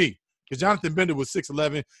was, to me. Because Jonathan Bender was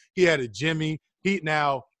 6'11". He had a Jimmy.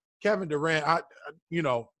 Kevin Durant,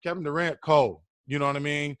 Kevin Durant, cold. You know what I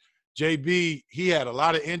mean? JB, he had a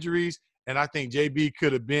lot of injuries, and I think JB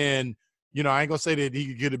could have been, I ain't gonna say that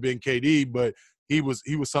he could have been KD, but he was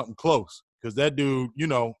something close, because that dude,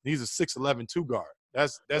 he's a 6'11" two guard.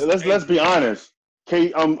 Let's be honest.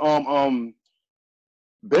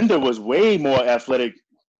 Bender was way more athletic.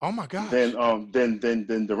 Oh my gosh. Than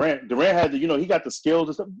Durant. Durant had he got the skills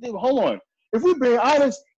and stuff. Hold on. If we're being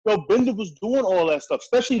honest, Bender was doing all that stuff,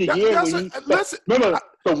 especially the year when remember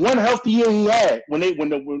the one healthy year he had when they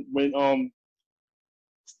went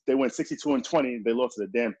 62-20. They lost to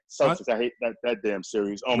the damn Celtics. I hate that damn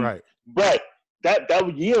series. But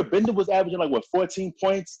that year, Bender was averaging 14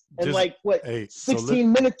 points and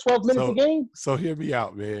 16 minutes, 12 minutes a game. So hear me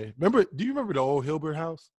out, man. Do you remember the old Hilbert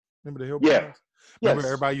house? Remember the Hilbert house? Remember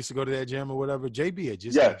everybody used to go to that gym or whatever? JB had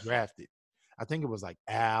just got drafted. I think it was like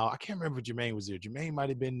Al. I can't remember if Jermaine was there. Jermaine might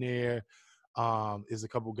have been there. There's a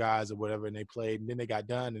couple guys or whatever, and they played. And then they got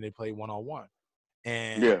done, and they played one-on-one.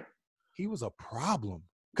 And he was a problem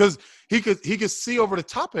because he could see over the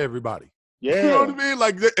top of everybody. Yeah. You know what I mean?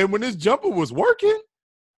 Like, and when this jumper was working,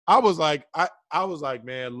 I was like,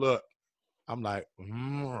 man, look. I'm like,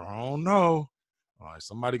 I don't know. All right,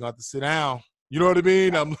 somebody got to sit down. You know what I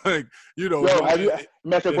mean? I'm like, Yo, let me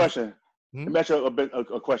ask you a question. Let me ask you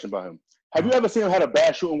a question about him. Have you ever seen him had a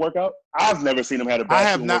bad shooting workout? I've never seen him had a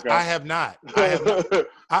bad shooting workout. I have not. I have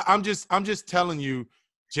not. I'm just telling you,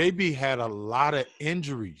 JB had a lot of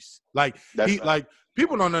injuries. Like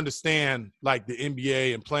people don't understand like the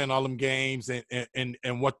NBA and playing all them games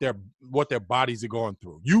and what their bodies are going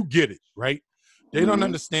through. You get it, right? They don't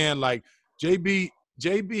understand like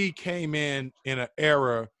JB came in an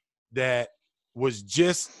era that was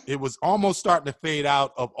it was almost starting to fade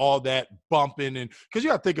out of all that bumping. And because you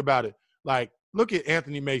got to think about it, like look at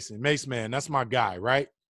Anthony Mace Man, that's my guy, right?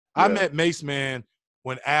 Yeah. I met Mace Man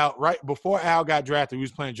when right before Al got drafted. We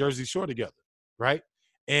was playing Jersey Shore together, right?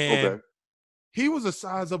 And he was the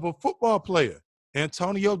size of a football player.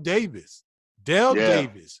 Antonio Davis, Dale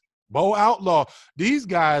Davis, Bo Outlaw. These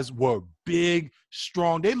guys were big,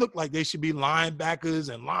 strong. They looked like they should be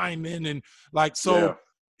linebackers and linemen and like so. Yeah.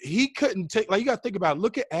 He couldn't take, like, you got to think about it.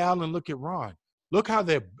 Look at Al and look at Ron. Look how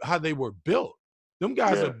they were built. Them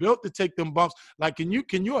guys are built to take them bumps. Like, can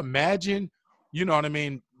you imagine, you know what I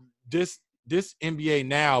mean, this NBA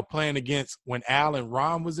now playing against when Al and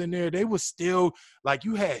Ron was in there, they was still, like,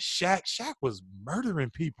 you had Shaq. Shaq was murdering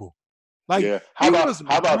people. Like, how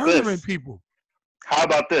about murdering this? people. How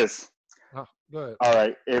about this? Oh, go ahead. All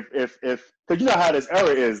right. If because you know how this era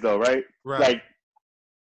is, though, right? Right. Like,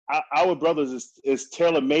 our brothers is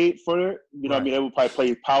tailor made for it. You know what I mean? They would probably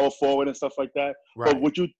play power forward and stuff like that. Right.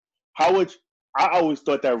 But I always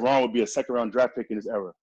thought that Ron would be a second round draft pick in this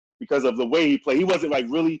era because of the way he played. He wasn't like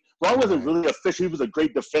Ron wasn't really efficient. He was a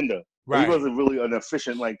great defender. Right. He wasn't really an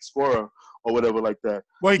efficient like scorer or whatever like that.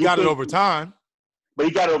 Well, he got it over time. But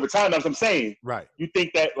he got it over time. That's what I'm saying. Right. You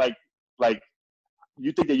think that like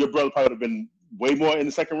you think that your brother probably would have been way more in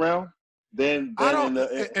the second round? Then I don't,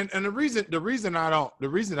 and the reason I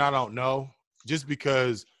don't know, just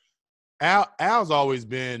because Al's always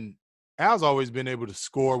been able to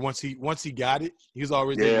score once he got it. He's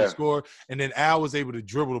always able to score, and then Al was able to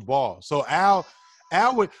dribble the ball. So Al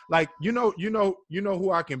would, like, you know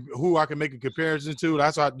who I can make a comparison to.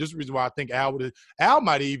 That's why this is the reason why I think Al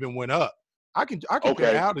might have even went up. I can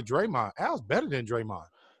compare Al to Draymond. Al's better than Draymond.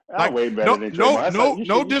 Like, way better than Draymond.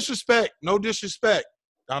 No disrespect. No disrespect.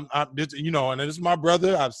 I'm you know, and this is my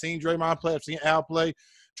brother. I've seen Draymond play. I've seen Al play.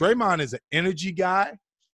 Draymond is an energy guy.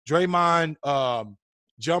 Draymond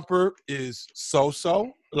jumper is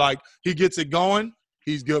so. Like, he gets it going.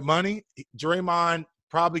 He's good money. Draymond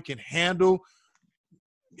probably can handle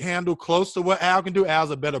close to what Al can do.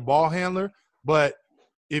 Al's a better ball handler. But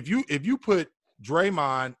if you put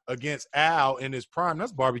Draymond against Al in his prime,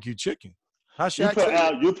 that's barbecue chicken. You put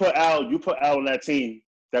Al on that team,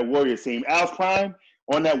 that Warriors team. Al's prime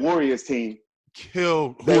on that Warriors team,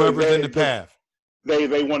 kill whoever's in the path.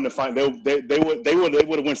 They won the final. They would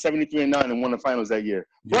have won 73-9 and won the finals that year.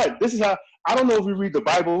 Yeah. But this is how, I don't know if you read the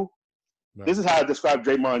Bible. No. This is how I describe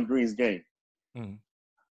Draymond Green's game.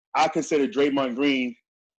 I consider Draymond Green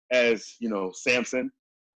as, you know, Samson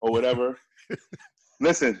or whatever.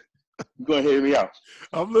 Listen, you're gonna hear me out.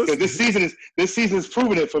 I'm listening. This season is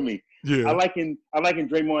proving it for me. Yeah. I like in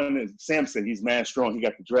Draymond as Samson. He's mad strong. He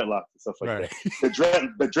got the dreadlocks and stuff like that.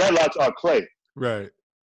 The dreadlocks are Clay. Right.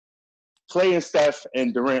 Clay and Steph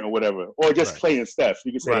and Durant or whatever. Or just Clay and Steph.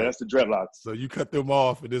 You can say that's the dreadlocks. So you cut them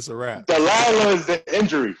off and it's a wrap. Delilah is the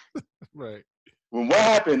injury. Right. When what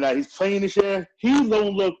happened, now he's playing this year, he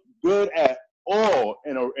don't look good at all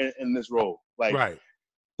in this role. Like,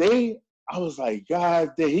 I was like,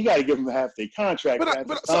 God, he got to give him half their contract.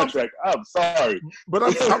 I'm sorry. But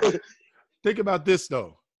I'm think about this,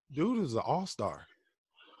 though. Dude is an all-star.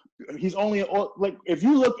 He's only like, if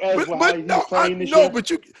you look at how he's playing this year. No, but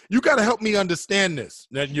you got to help me understand this.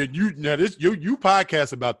 Now you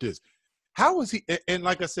podcast about this. How is he? And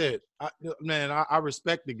like I said, I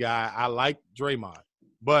respect the guy. I like Draymond,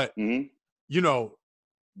 but you know,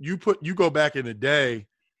 you go back in the day.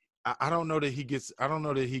 I don't know that he gets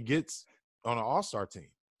on an all-star team.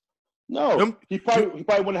 No, he probably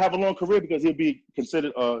wouldn't have a long career because he'd be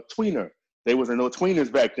considered a tweener. There wasn't no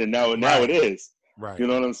tweeners back then. Now it is. Right. You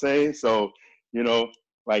know what I'm saying? So, you know,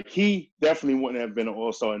 like, he definitely wouldn't have been an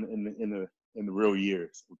all-star in the real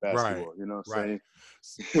years of basketball. Right. You know what I'm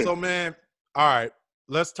saying? So, man, all right,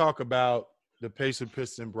 let's talk about the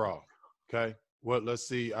Pacer-Piston brawl. Okay. Well, let's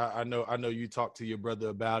see. I know you talked to your brother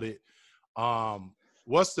about it.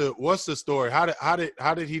 What's the story? How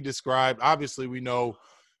did he describe? Obviously, we know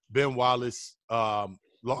Ben Wallace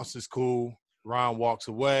lost his cool. Ron walks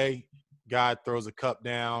away. Guy throws a cup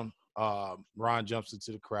down. Ron jumps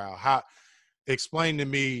into the crowd. Explain to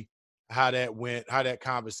me how that went, how that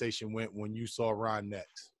conversation went when you saw Ron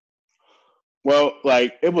next. Well,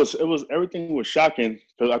 like, it was everything was shocking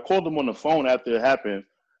because I called him on the phone after it happened,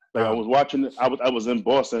 Like I was watching, I was in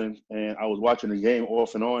Boston and I was watching the game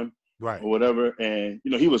off and on, Right. or whatever. And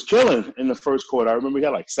he was killing in the first quarter. I remember he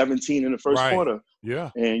had like 17 in the first Right. quarter. Yeah.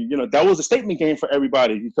 And that was a statement game for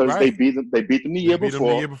everybody because they Right. beat them. They beat them the They year beat them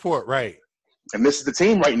the year before. before. Right. And this is the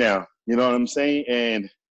team right now. You know what I'm saying? And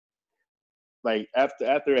like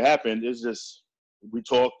after it happened, it's just we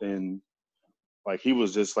talked and like he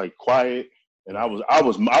was just like quiet, and Right. I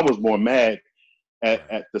was more mad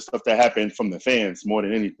at the stuff that happened from the fans more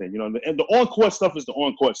than anything. And the on court stuff is the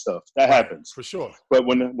on court stuff that happens for sure. But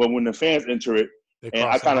when the fans enter it, and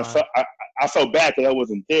I kind of felt I felt bad because I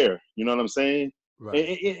wasn't there. You know what I'm saying?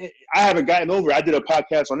 Right. I haven't gotten over it. I did a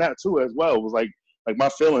podcast on that too as well. It was like my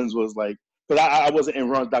feelings was like because I wasn't in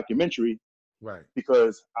Ron's documentary. Right.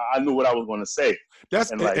 Because I knew what I was going to say.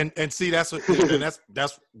 That's and see that's what and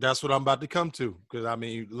that's what I'm about to come to because I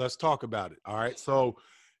mean let's talk about it. All right. So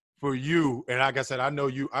for you and like I said I know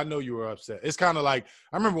you were upset. It's kind of like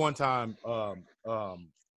I remember one time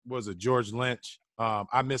was it George Lynch?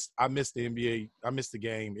 I missed the NBA. I missed the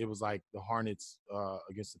game. It was like the Hornets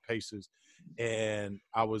against the Pacers, and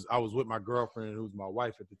I was with my girlfriend who was my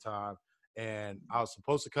wife at the time, and I was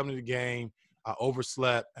supposed to come to the game. I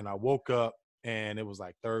overslept and I woke up. And it was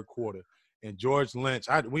like third quarter. And George Lynch,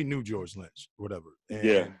 we knew George Lynch, whatever.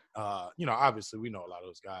 And, obviously we know a lot of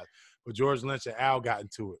those guys. But George Lynch and Al got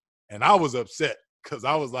into it. And I was upset because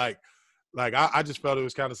I was like I just felt it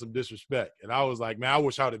was kind of some disrespect. And I was like, man, I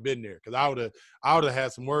wish I would have been there because I would have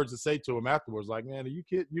had some words to say to him afterwards. Like, man, are you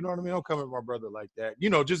kidding? You know what I mean? Don't come at my brother like that.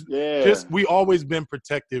 Just we always been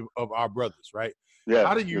protective of our brothers, right? Yeah.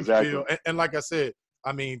 How do you feel? And like I said,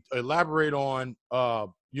 I mean, elaborate on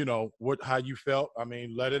how you felt. I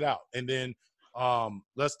mean, let it out. And then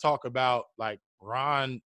let's talk about like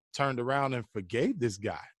Ron turned around and forgave this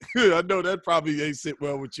guy. I know that probably ain't sit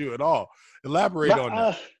well with you at all. Elaborate on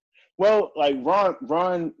that. Well, like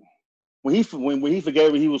Ron when he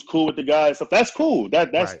forgave me, he was cool with the guy and stuff. That's cool.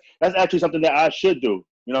 That's actually something that I should do.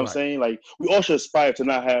 You know what I'm saying? Like we all should aspire to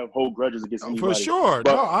not hold grudges against anybody. For sure.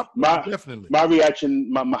 But definitely. My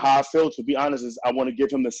reaction, how I feel, to be honest, is I want to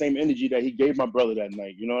give him the same energy that he gave my brother that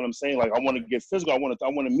night. You know what I'm saying? Like I want to get physical. I want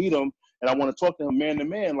to meet him and I want to talk to him man to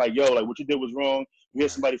man. Like, yo, like what you did was wrong. You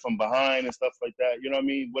hit somebody from behind and stuff like that. You know what I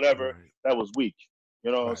mean? Whatever. That was weak.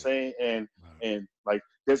 You know what I'm saying? And like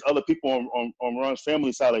there's other people on Ron's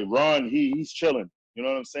family side. Like Ron, he's chilling. You know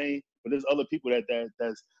what I'm saying? But there's other people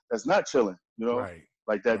that's not chilling. You know? Right.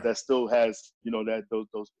 Like that still has, that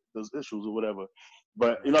those issues or whatever.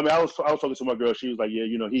 But I mean, I was talking to my girl. She was like, yeah,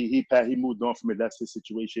 he moved on from it. That's his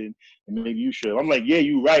situation, and maybe you should. I'm like, yeah,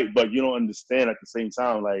 you're right, but you don't understand at the same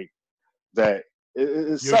time, like that.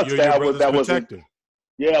 It sucks that wasn't.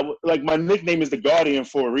 Yeah, like my nickname is the Guardian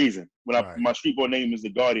for a reason. My street boy name is the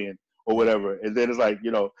Guardian or whatever, and then it's like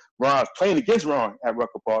Ron's playing against Ron at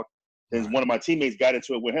Rucker Park, and one of my teammates got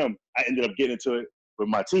into it with him. I ended up getting into it with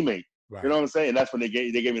my teammate. Right. You know what I'm saying? And that's when they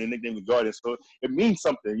gave me the nickname the Guardian. So it means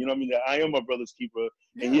something. You know what I mean? That I am my brother's keeper,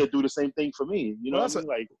 and he'll do the same thing for me. You know what I mean?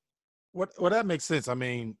 Like, well, that makes sense. I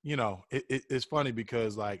mean, it's funny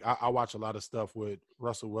because like I watch a lot of stuff with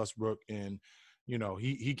Russell Westbrook, and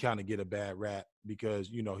he kind of get a bad rap because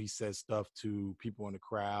he says stuff to people in the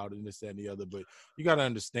crowd and this, that, and the other. But you got to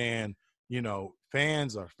understand,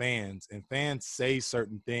 fans are fans, and fans say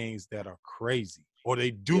certain things that are crazy. Or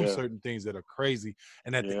they do certain things that are crazy.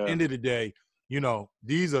 And at the end of the day,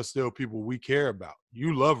 these are still people we care about.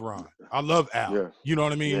 You love Ron. I love Al. Yeah. You know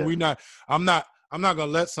what I mean? Yeah. I'm not gonna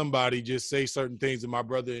let somebody just say certain things to my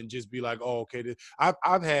brother and just be like, oh, okay.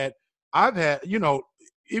 I've had,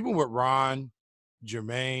 even with Ron,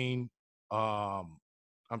 Jermaine, I'm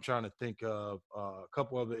trying to think of a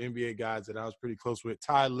couple other NBA guys that I was pretty close with.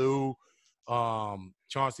 Ty Lue,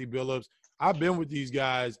 Chauncey Billups. I've been with these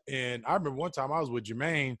guys, and I remember one time I was with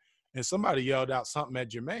Jermaine, and somebody yelled out something at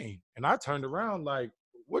Jermaine, and I turned around like,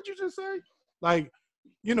 "What'd you just say?" Like,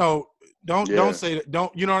 don't say that.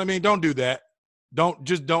 Don't, you know what I mean? Don't do that. Don't.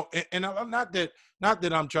 And I'm not that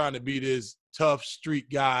I'm trying to be this tough street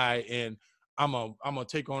guy, and I'm gonna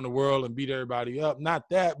take on the world and beat everybody up. Not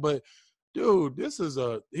that, but dude,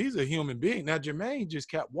 he's a human being. Now Jermaine just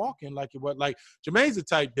kept walking like it was. Like Jermaine's the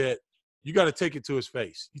type that. You got to take it to his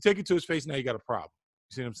face. You take it to his face, now you got a problem.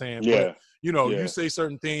 You see what I'm saying? Yeah. But, you say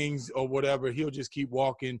certain things or whatever, he'll just keep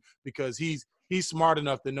walking because he's smart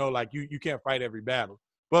enough to know, like, you can't fight every battle.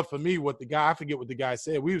 But for me, I forget what the guy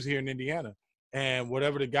said. We was here in Indiana, and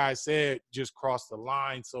whatever the guy said just crossed the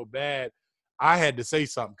line so bad, I had to say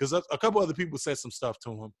something because a couple other people said some stuff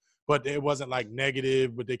to him, but it wasn't, like,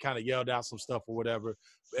 negative, but they kind of yelled out some stuff or whatever.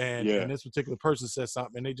 And this particular person said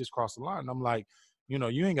something, and they just crossed the line. And I'm like,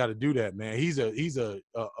 you ain't got to do that, man. He's a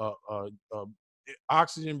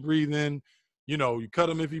oxygen breathing. You know, you cut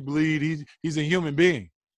him if he bleed. He's a human being. Yeah,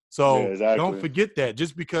 So don't exactly. forget that.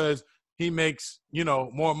 Just because he makes, you know,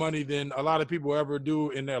 more money than a lot of people ever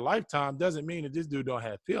do in their lifetime doesn't mean that this dude don't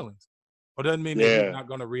have feelings, or doesn't mean that he's Yeah. not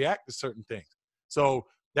going to react to certain things. So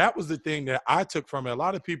that was the thing that I took from it. A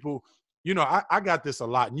lot of people, you know, I got this a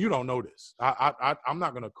lot, and you don't know this. I'm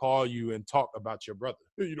not going to call you and talk about your brother.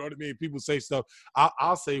 You know what I mean? People say stuff.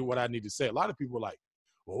 I'll say what I need to say. A lot of people are like,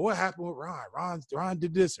 well, what happened with Ron? Ron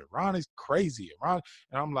did this, and Ron is crazy. And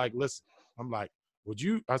I'm like, listen, I'm like,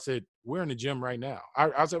 I said, we're in the gym right now. I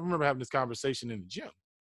remember having this conversation in the gym.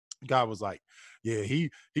 The guy was like, yeah,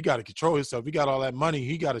 he got to control himself. He got all that money.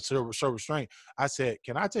 He got to show restraint. I said,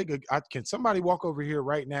 can somebody walk over here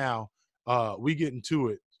right now? We get into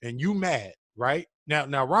it, and you mad, right?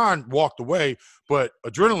 Now Ron walked away, but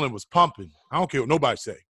adrenaline was pumping. I don't care what nobody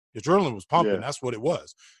say. Adrenaline was pumping. Yeah. That's what it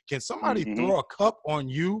was. Can somebody Mm-hmm. throw a cup on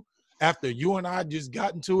you after you and I just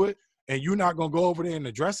got into it, and you're not going to go over there and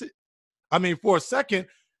address it? I mean, for a second,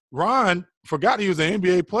 Ron forgot he was an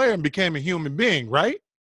NBA player and became a human being, right?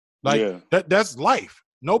 Like that's life.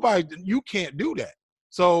 You can't do that.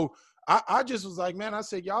 So I just was like, man, I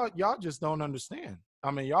said, y'all just don't understand.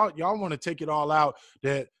 I mean, y'all want to take it all out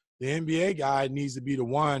that the NBA guy needs to be the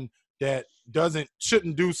one that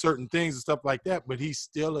shouldn't do certain things and stuff like that, but he's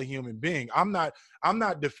still a human being. I'm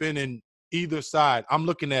not defending either side. I'm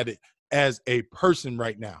looking at it as a person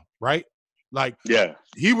right now, right? Like,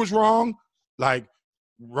 he was wrong. Like,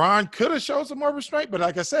 Ron could have showed some more restraint, but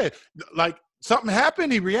like I said, like, something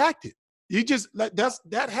happened, he reacted. He just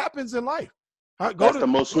that happens in life. That's the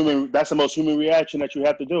most human reaction that you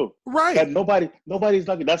have to do. Right. That nobody's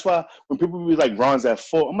lucky. That's why when people be like, Ron's at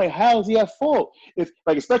fault, I'm like, how is he at fault? If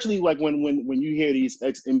like, especially like when you hear these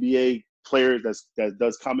ex NBA players that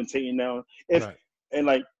does commentating now, and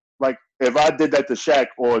like if I did that to Shaq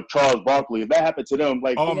or Charles Barkley, if that happened to them,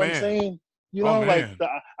 like, you know what I'm saying? You know, like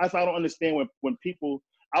I don't understand when people.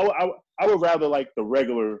 I would rather like the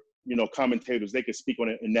regular, you know, commentators, they could speak on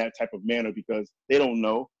it in that type of manner because they don't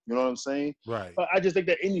know, you know what I'm saying? Right. But I just think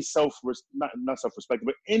that any not self-respect,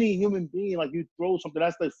 but any human being, like, you throw something,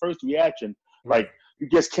 that's the first reaction. Right. Like, you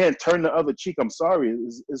just can't turn the other cheek. I'm sorry.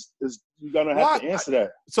 You're gonna have to answer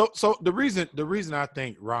that. So the reason I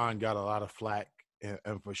think Ron got a lot of flack,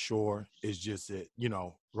 and for sure, is just that, you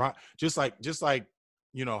know, Ron, just like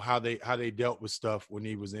you know, how they dealt with stuff when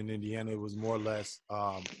he was in Indiana, it was more or less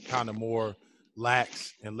kind of more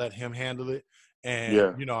lax and let him handle it.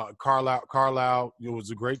 And, you know, Carlisle, it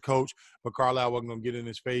was a great coach, but Carlisle wasn't going to get in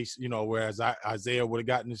his face, you know, whereas Isaiah would have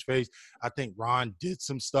gotten in his face. I think Ron did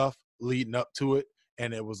some stuff leading up to it,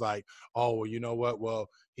 and it was like, oh, well, you know what? Well,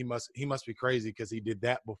 he must be crazy because he did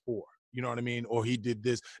that before. You know what I mean? Or he did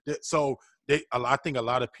this. So I think a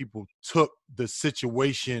lot of people took the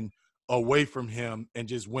situation away from him and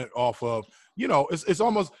just went off of, you know, it's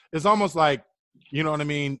almost like, you know what I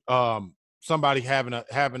mean, somebody having a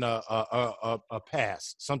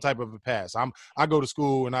pass, some type of a pass. I go to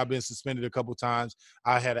school and I've been suspended a couple times.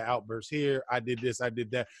 I had an outburst here. I did this. I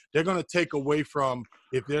did that. They're going to take away from,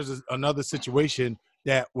 if there's another situation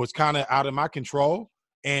that was kind of out of my control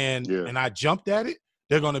and I jumped at it,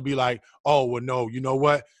 they're going to be like, oh, well, no, you know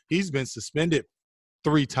what? He's been suspended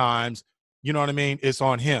 3 times. You know what I mean? It's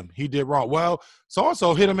on him. He did wrong. Well,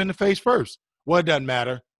 so-and-so hit him in the face first. Well, it doesn't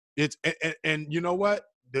matter. It's and you know what?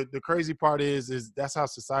 The crazy part is that's how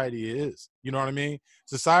society is. You know what I mean?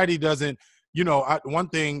 Society doesn't, you know, one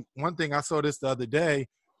thing I saw this the other day,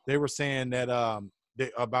 they were saying that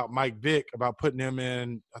about Mike Vick, about putting him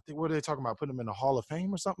in, I think, what are they talking about? Putting him in the Hall of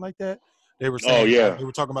Fame or something like that? They were saying they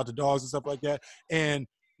were talking about the dogs and stuff like that. And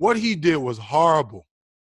what he did was horrible.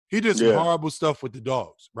 He did some horrible stuff with the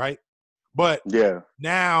dogs, right? But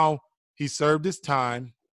now he served his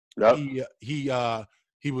time. He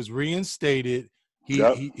was reinstated.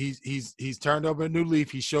 He's turned over a new leaf.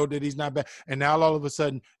 He showed that he's not bad. And now all of a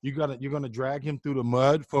sudden you're gonna drag him through the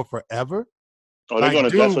mud for forever. Oh, they're gonna.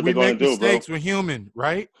 That's what they're gonna do, mistakes. Bro. We're human,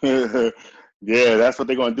 right? Yeah, that's what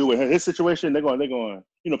they're gonna do with his situation. They're going.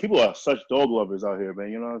 You know, people are such dog lovers out here,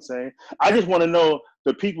 man. You know what I'm saying? I just want to know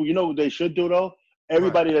the people. You know what they should do though?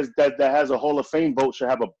 Everybody that has a Hall of Fame vote should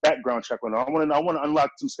have a background check on them. I want to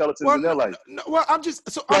unlock some skeletons in their life. I'm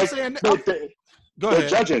saying. Go ahead. They're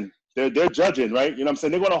judging. They're judging, right? You know what I'm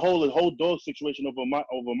saying? They're going to hold a whole dog situation over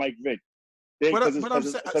Mike Vick. Because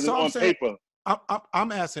it's on paper.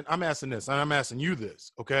 I'm asking this, and I'm asking you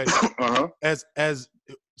this, okay?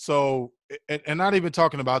 And not even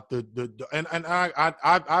talking about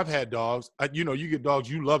I've had dogs. You know, you get dogs,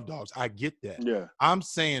 you love dogs. I get that. Yeah. I'm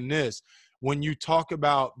saying this. When you talk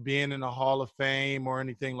about being in the Hall of Fame or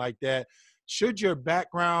anything like that, should your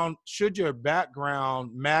background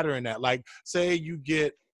matter in that? Like, say you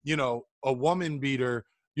get, a woman beater,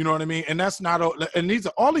 you know what I mean? And that's not, and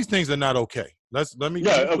all these things are not okay. Let me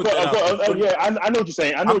put that out there. Yeah, I know what you're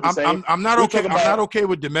saying. I know what you're saying. I'm not okay. I'm not okay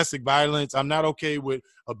with domestic violence. I'm not okay with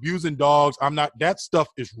abusing dogs. That stuff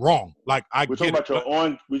is wrong. Like, we're talking about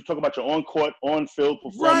your on-court, on-field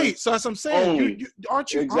performance. Right. So that's what I'm saying.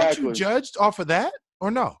 Aren't you judged off of that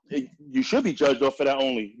or no? You should be judged off of that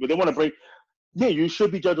only. But they want to break. Yeah, you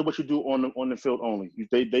should be judged on what you do on the field only.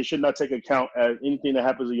 They should not take account at anything that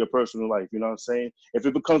happens in your personal life. You know what I'm saying? If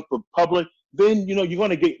it becomes public, then you're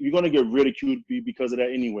gonna get ridiculed because of that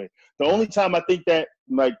anyway. The only time I think that,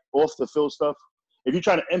 like, off the field stuff, if you're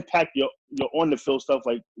trying to impact your on the field stuff,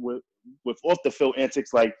 like with off the field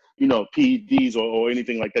antics, like, PEDs or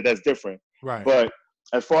anything like that, that's different. Right. But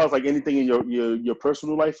as far as like anything in your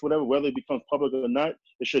personal life, whatever, whether it becomes public or not,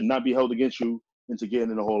 it should not be held against you into getting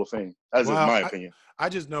in the Hall of Fame. That's just my opinion. I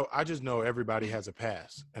just know everybody has a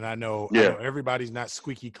past, and I know everybody's not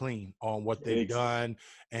squeaky clean on what they've done,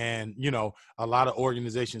 and a lot of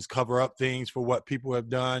organizations cover up things for what people have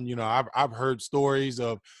done. I've heard stories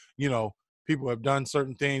of people have done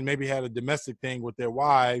certain things, maybe had a domestic thing with their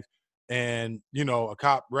wife, and a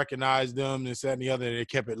cop recognized them, this, that, and the other, and they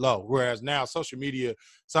kept it low. Whereas now, social media,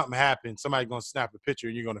 something happened, somebody's gonna snap a picture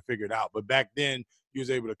and you're gonna figure it out. But back then, you was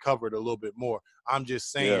able to cover it a little bit more. I'm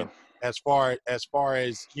just saying, as far as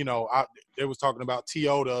they was talking about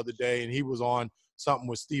T.O. the other day, and he was on something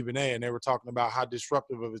with Stephen A., and they were talking about how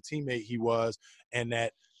disruptive of a teammate he was, and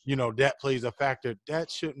that that plays a factor. That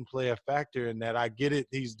shouldn't play a factor in that. I get it,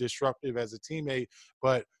 he's disruptive as a teammate,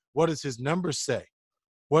 but what does his numbers say?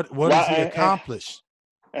 What does he accomplish?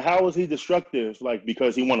 And how is he destructive? Like,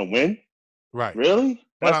 because he want to win? Right. Really?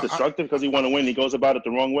 That's destructive because he want to win. He goes about it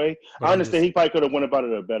the wrong way. I understand he probably could have went about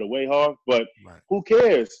it a better way, Harv, but who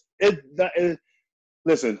cares?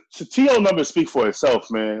 Listen, T.O. numbers speak for itself,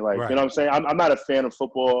 man. Like, you know what I'm saying? I'm not a fan of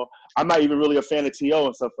football. I'm not even really a fan of T.O.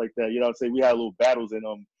 and stuff like that. You know what I'm saying? We had little battles in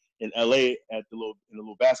L.A. in the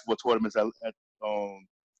little basketball tournaments at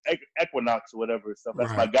Equinox or whatever and stuff.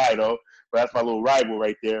 That's my guy, though. But that's my little rival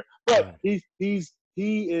right there. But he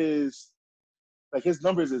is. Like, his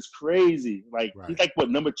numbers is crazy. Like, he's like, what,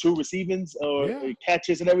 number 2 receivings or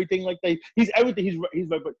catches and everything like that. He's everything.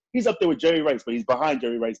 He's up there with Jerry Rice, but he's behind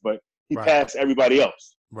Jerry Rice, but he passed everybody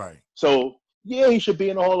else. Right. So, he should be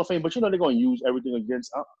in the Hall of Fame, but they're going to use everything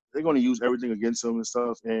against him and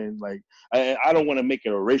stuff. And, like, I don't want to make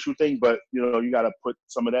it a racial thing, but, you got to put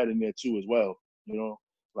some of that in there too as well.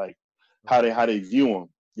 Like how they view him.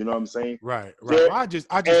 You know what I'm saying? Right. Well, I just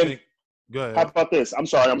think. Go ahead. How about this? I'm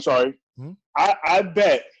sorry. Hmm? I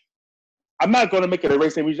bet I'm not going to make it a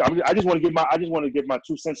race thing. I just want to give my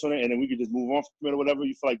 2 cents on it, and then we can just move on from it or whatever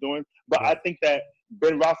you feel like doing. But I think that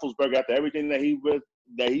Ben Roethlisberger, after everything that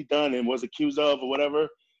he done and was accused of or whatever,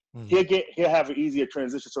 he'll have an easier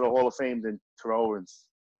transition to the Hall of Fame than Terrell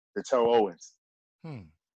Owens. And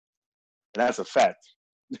that's a fact.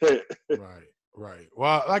 Right.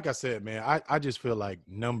 Well, like I said, man, I just feel like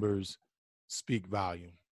numbers speak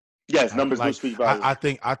volume. Yes, numbers do speak volume.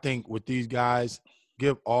 I think with these guys,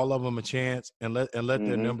 give all of them a chance and let their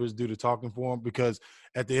numbers do the talking for them, because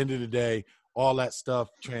at the end of the day, all that stuff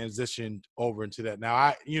transitioned over into that.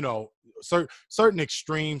 Now, certain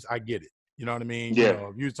extremes, I get it. You know what I mean? Yeah.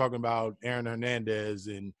 If you were talking about Aaron Hernandez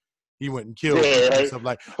and he went and killed and stuff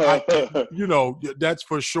like that's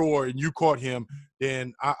for sure, and you caught him,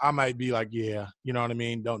 then I might be like, yeah, you know what I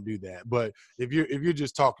mean? Don't do that. But if you're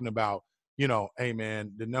just talking about, hey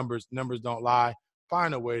man, the numbers don't lie.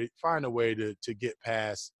 Find a way to get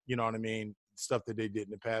past, you know what I mean, stuff that they did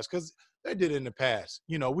in the past, because they did it in the past.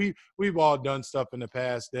 We've all done stuff in the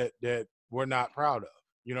past that we're not proud of.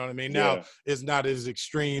 You know what I mean? Now it's not as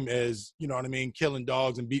extreme as, you know what I mean, killing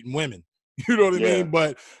dogs and beating women. You know what I mean?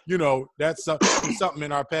 But that's something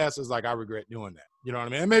in our past is like, I regret doing that. You know what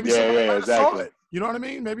I mean? And maybe somebody might have saw it. You know what I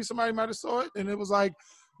mean? Maybe somebody might have saw it, and it was like,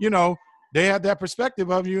 they had that perspective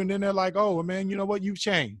of you, and then they're like, "Oh, man, you know what? You've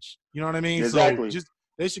changed." You know what I mean? Exactly. So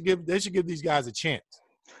they should give these guys a chance.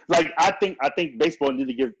 Like, I think baseball need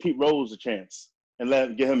to give Pete Rose a chance and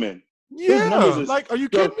get him in. Yeah. Are you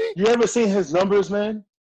kidding me? You ever seen his numbers, man?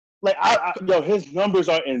 Like, his numbers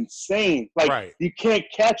are insane. Like, you can't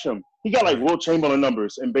catch him. He got like Will Chamberlain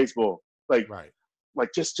numbers in baseball. Like,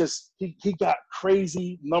 just he got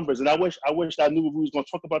crazy numbers. And I wish I knew if we was gonna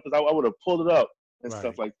talk about this. I would have pulled it up and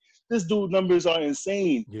stuff. Like, this dude numbers are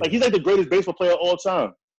insane. Yeah. Like, he's like the greatest baseball player of all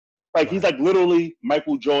time. Like, he's like literally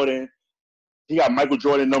Michael Jordan. He got Michael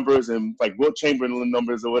Jordan numbers and like Will Chamberlain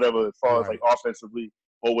numbers or whatever as far as like offensively.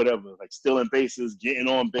 or whatever, like stealing bases, getting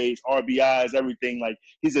on base, RBIs, everything. Like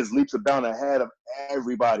he just leaps about ahead of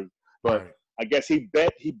everybody. But Right. I guess he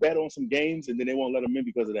bet on some games, and then they won't let him in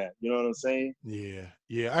because of that. You know what I'm saying? Yeah.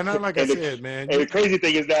 Yeah. And like I And said, man. the crazy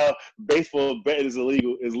thing is now baseball betting is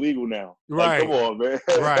legal now. Like, come Right. on, man.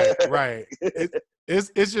 Right.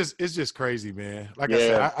 It's just crazy, man. Like I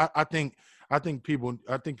said, Yeah. I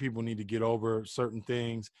think people need to get over certain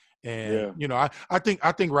things. And Yeah. I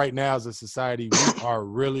think right now as a society, we are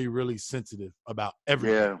really, really sensitive about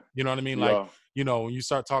everything. Yeah. You know what I mean? We Like, are. when you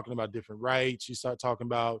start talking about different rights, you start talking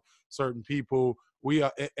about certain people, we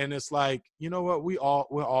are, and it's like, you know what, we're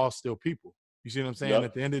all still people. You see what I'm saying? Yep.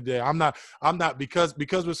 At the end of the day, I'm not because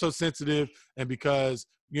we're so sensitive, and because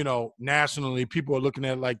nationally people are looking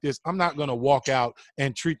at it like this, I'm not going to walk out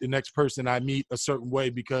and treat the next person I meet a certain way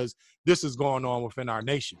because this is going on within our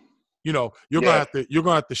nation. You're Yeah.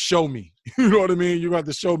 gonna have to show me. You know what I mean? You're gonna have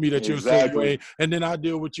to show me that you're a certain Exactly. way, and then I'll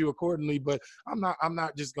deal with you accordingly. But I'm not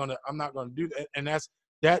gonna do that. And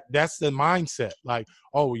that's the mindset. Like,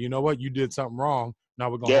 oh, you know what? You did something wrong. Now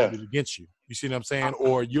we're gonna Yeah. hold it against you. You see what I'm saying?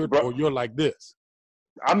 Or Bro, you're like this.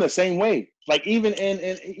 I'm the same way. Like even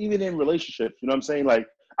in relationships, you know what I'm saying? Like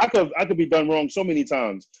I could be done wrong so many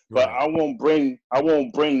times, but Right. I won't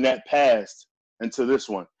bring that past into this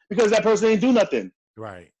one because that person ain't do nothing.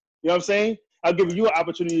 Right. You know what I'm saying? I'll give Right. you an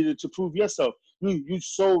opportunity to prove yourself. You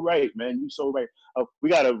so right, man. You so right.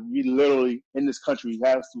 We literally in this country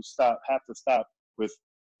have to stop with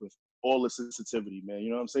all the sensitivity, man. You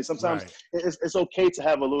know what I'm saying? Sometimes Right. it's okay to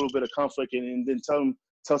have a little bit of conflict and then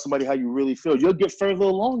tell somebody how you really feel. You'll get further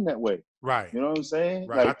along that way. Right. You know what I'm saying?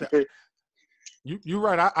 Right. Like You're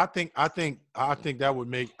right. I think that would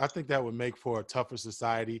make for a tougher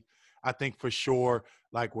society. I think for sure,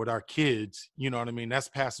 like with our kids, you know what I mean? That's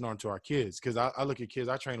passing on to our kids. Cause I look at kids,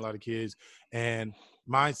 I train a lot of kids, and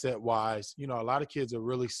mindset wise, a lot of kids are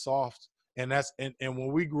really soft. And and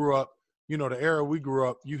when we grew up, the era we grew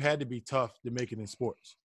up, you had to be tough to make it in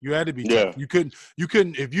sports. You had to be tough. yeah, You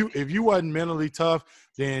couldn't if you wasn't mentally tough,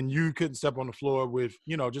 then you couldn't step on the floor with,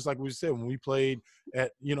 just like we said when we played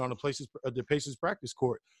at on the Pacers practice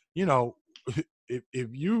court.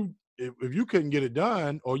 If you couldn't get it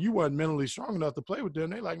done or you wasn't mentally strong enough to play with them,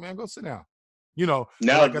 they like, man, go sit down. But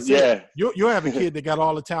now like I said, yeah. you'll have a kid that got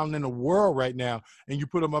all the talent in the world right now, and you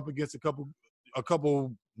put them up against a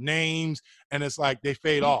couple names, and it's like they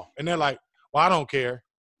fade off, and they're like, well, I don't care.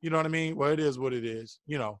 You know what I mean? Well, it is what it is.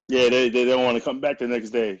 Yeah, they don't want to come back the next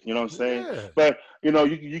day. You know what I'm saying? Yeah. But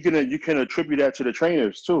you can attribute that to the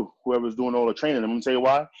trainers too. Whoever's doing all the training. I'm gonna tell you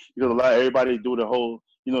why. Because everybody do the whole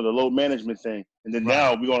the load management thing, and then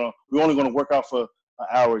now Right. we're only gonna work out for an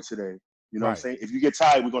hour today. You know what I'm Right. saying? If you get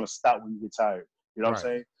tired, we're gonna stop when you get tired. You know what I'm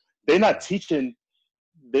Right. saying? They're not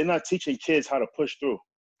Right. teaching kids how to push through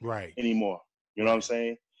Right. anymore. You know what I'm Right.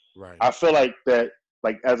 saying? Right. I feel like that,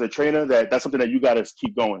 like as a trainer, that's something that you got to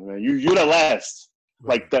keep going, man. You're the last.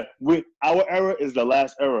 Right. Like that, our era is the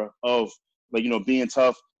last era of like being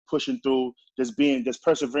tough, pushing through, just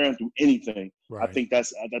persevering through anything. I Right. think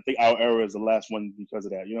our era is the last one because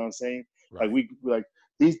of that. You know what I'm saying? Like Right. like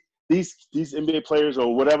these NBA players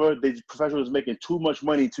or whatever, they professionals making too much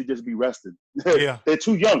money to just be rested. Yeah. They're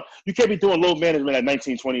too young. You can't be doing load management at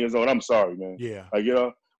 19, 20 years old. I'm sorry, man. Yeah. Like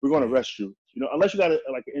we're going to Yeah. rest you. Unless you got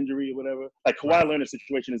like an injury or whatever. Like Right. Kawhi Leonard's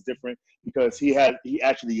situation is different because he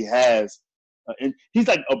actually has, and he's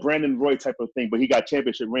like a Brandon Roy type of thing, but he got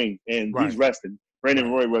championship ring and he's Right. resting.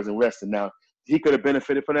 Brandon Right. Roy wasn't resting. Now he could have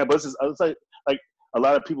benefited from that, but it's like a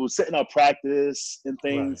lot of people setting out practice and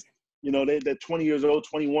Right. things. They're 20 years old,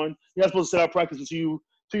 21. You're not supposed to set out practice until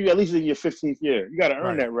you at least in your 15th year. You got to earn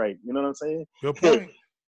Right. that right. You know what I'm saying? Good point.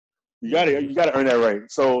 You Yeah. gotta earn that right.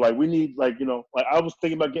 So like we need like like I was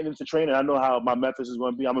thinking about getting into training. I know how my methods is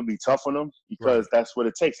going to be. I'm gonna be tough on them because Right. that's what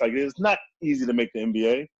it takes. Like it's not easy to make the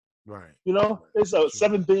NBA. Right. It's Sure.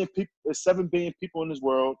 7 billion people. There's 7 billion people in this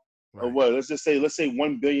world. Or Right. what? Let's say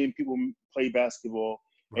 1 billion people play basketball,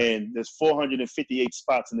 Right. and there's 458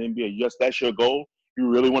 spots in the NBA. Yes, that's your goal. You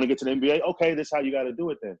really want to get to the NBA? Okay, this is how you got to do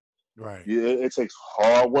it then. Right. It takes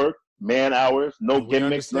hard work, man hours, no And we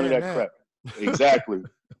gimmicks, none of understand that that. crap. Exactly.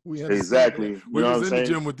 We understand that. Exactly. You We know what was I'm in the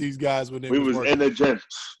saying? gym with these guys when they We was was in working. the gym,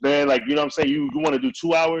 man. Like what I'm saying, you want to do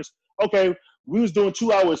 2 hours? Okay, we was doing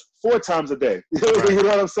 2 hours 4 times a day. Right. You know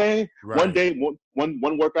what I'm saying? Right. One day,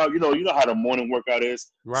 one workout. You know how the morning workout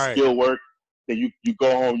is. Right. Skill work. Then you go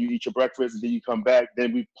home, you eat your breakfast, and then you come back.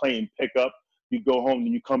 Then we playing pickup. You go home,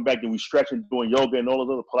 then you come back, then we stretching, doing yoga and all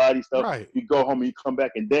those other Pilates stuff. Right. You go home and you come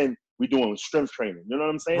back, and then we doing strength training. You know what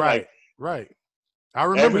I'm saying? Right. Like Right. I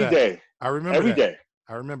remember every that. day. I remember Every that. day.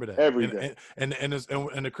 I remember that. Every day. And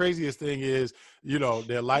the craziest thing is,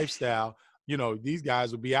 their lifestyle. these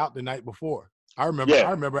guys would be out the night before. I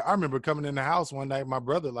remember coming in the house one night, my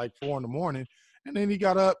brother, like 4 a.m, and then he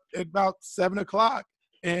got up at about 7 o'clock,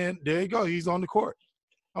 and there you go, he's on the court.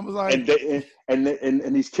 I was like,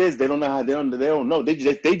 and these kids, they don't know how they don't know. They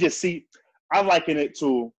just see. I liken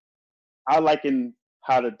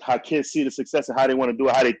how kids see the success and how they want to do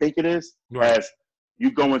it, how they think it is. right, As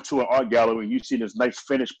you go into an art gallery and you see this nice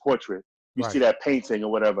finished portrait, you see that painting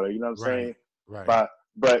or whatever. You know what I'm saying? Right.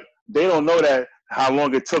 But they don't know that how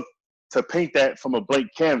long it took to paint that from a blank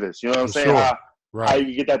canvas. You know what I'm saying? Sure. How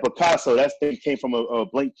you get that Picasso, that thing came from a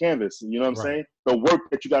blank canvas. You know what I'm saying? The work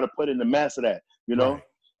that you got to put in to master that,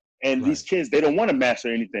 And these kids, they don't want to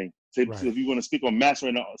master anything. So if you want to speak on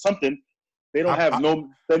mastering something, they don't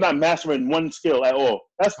they're not mastering one skill at all.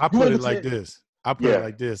 I put it like this. A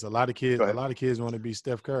lot of kids want to be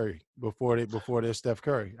Steph Curry before they're Steph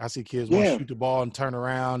Curry. I see kids want to shoot the ball and turn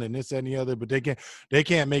around and this, that, and the other, but they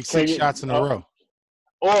can't make 6 shots in a row.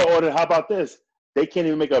 Or how about this? They can't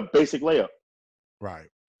even make a basic layup. Right.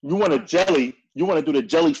 You want to do the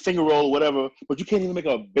jelly finger roll or whatever, but you can't even make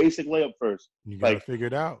a basic layup first. You gotta figure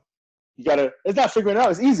it out. It's not figuring it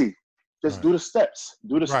out, it's easy. Just do the steps.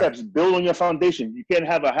 Steps. Build on your foundation. You can't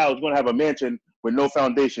have a house. You're going to have a mansion with no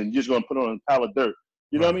foundation. You're just going to put it on a pile of dirt.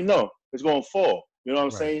 You know what I mean? No, it's going to fall. You know what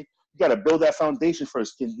I'm saying? You got to build that foundation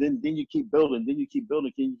first. Then you keep building. Then you keep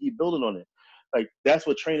building. Then you keep building on it. Like that's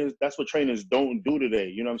what trainers don't do today.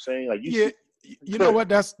 You know what I'm saying? Like you know what?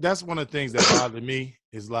 That's one of the things that bothered me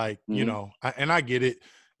is like, and I get it.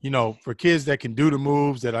 For kids that can do the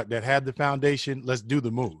moves that have the foundation, let's do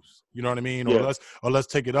the moves. You know what I mean? Yeah. Or let's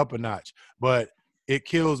take it up a notch. But it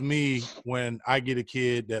kills me when I get a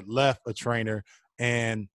kid that left a trainer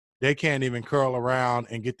and they can't even curl around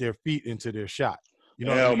and get their feet into their shot. You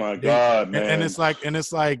know? Oh my God, man! And it's like,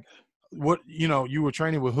 what? You were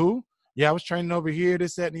training with who? Yeah, I was training over here,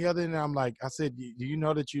 this, that, and the other. And I'm like, I said, do you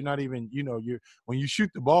know that you're not even, when you shoot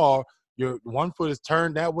the ball, your one foot is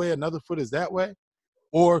turned that way, another foot is that way.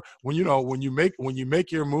 Or when you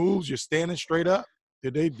make your moves, you're standing straight up.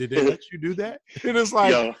 Did they let you do that? And it's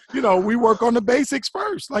like, we work on the basics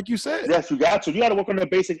first, like you said. Yes, you got to. You got to work on the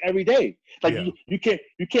basics every day. Like you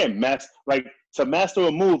can't master. Like to master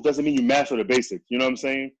a move doesn't mean you master the basics. You know what I'm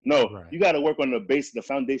saying? No, you got to work on the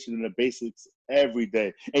foundation and the basics every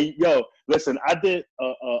day. And listen, I did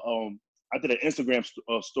an Instagram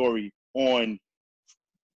story on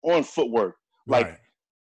footwork. Like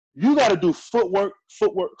you got to do footwork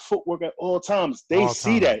at all times. They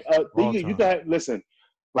see that. You got listen.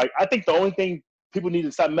 Like I think the only thing people need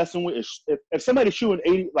to stop messing with is if somebody's shooting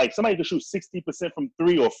 80, like somebody can shoot 60% from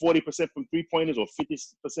 3 or 40% from 3-pointers or 50%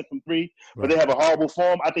 from 3, but they have a horrible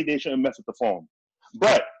form. I think they shouldn't mess with the form.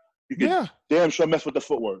 But you can damn sure mess with the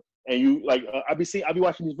footwork. And you like I'll be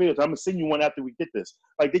watching these videos. I'm gonna send you one after we get this.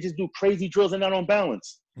 Like they just do crazy drills and not on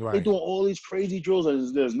balance. Right. They're doing all these crazy drills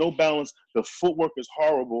and there's no balance. The footwork is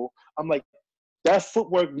horrible. I'm like, that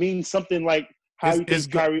footwork means something like how you think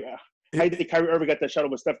Kyrie Irving got that shot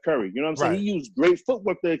over Steph Curry. You know what I'm saying? He used great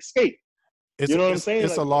footwork to escape. You know what I'm saying?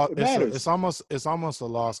 It's it's almost a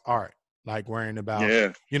lost art. Like worrying about,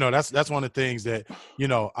 that's one of the things that,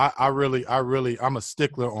 I'm a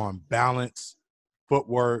stickler on balance,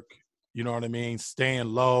 footwork, you know what I mean? Staying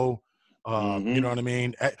low, you know what I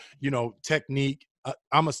mean? Technique.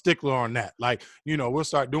 I'm a stickler on that. Like, we'll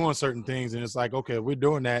start doing certain things and it's like, okay, we're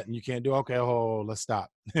doing that and you can't do, okay, let's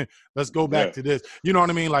stop. Let's go back to this. You know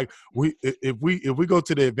what I mean? Like if we go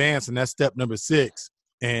to the advance and that's step number 6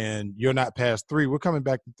 and you're not past 3, we're coming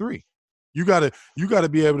back to 3. You gotta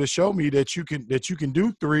be able to show me that you can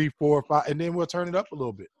do 3, 4, 5, and then we'll turn it up a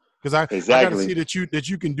little bit. Because I gotta see that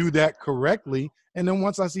you can do that correctly. And then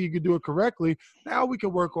once I see you can do it correctly, now we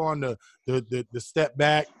can work on the step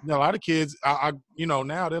back. A lot of kids,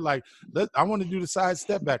 now they're like, I want to do the side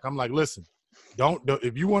step back. I'm like, listen,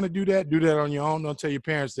 if you want to do that on your own. Don't tell your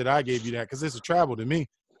parents that I gave you that because it's a travel to me.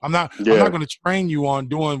 I'm not going to train you on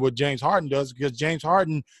doing what James Harden does because James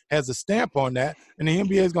Harden has a stamp on that, and the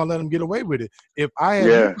NBA is going to let him get away with it. If I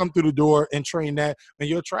had you come through the door and train that, and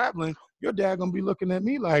you're traveling, your dad going to be looking at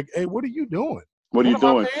me like, "Hey, what are you doing? What are you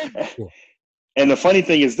doing?" And the funny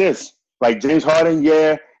thing is this: like James Harden,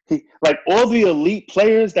 he like all the elite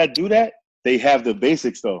players that do that, they have the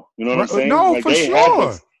basics though. You know what I'm saying? No, like, for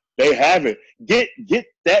sure. They have it. Get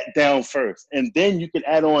that down first, and then you can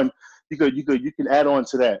add on. You can add on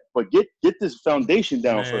to that, but get this foundation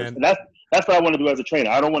down first. And that's what I want to do as a trainer.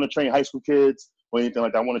 I don't want to train high school kids or anything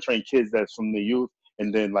like that. I want to train kids that's from the youth,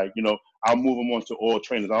 and then I'll move them on to all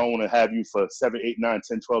trainers. I don't want to have you for 7, 8, 9,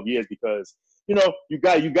 10, 12 years because you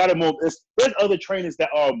got to move. There's other trainers that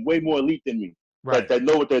are way more elite than me, that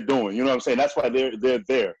know what they're doing. You know what I'm saying? That's why they're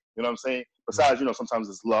there. You know what I'm saying? Besides, sometimes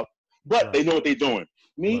it's luck. But they know what they're doing.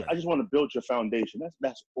 Me, I just want to build your foundation.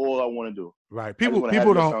 That's all I want to do. Right. I just want to have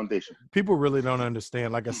your foundation. People really don't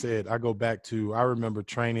understand. Like I said, I remember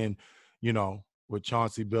training, with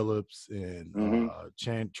Chauncey Billups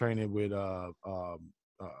and training with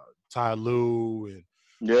Ty Lue and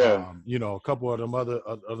a couple of them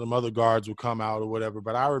other guards would come out or whatever.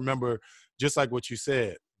 But I remember, just like what you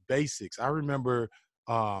said, basics. I remember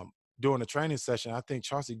during a training session, I think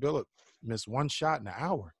Chauncey Billups missed one shot in an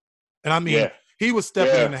hour. And I mean, he was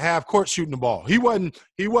stepping in the half court shooting the ball. He wasn't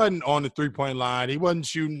on the 3-point line. He wasn't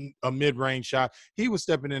shooting a mid-range shot. He was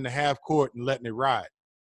stepping in the half court and letting it ride.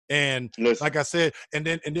 And like I said, and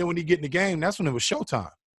then when he get in the game, that's when it was showtime.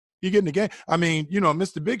 You get in the game. I mean,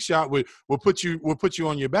 Mr. Big Shot will put you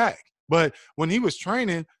on your back. But when he was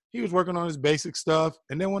training, he was working on his basic stuff.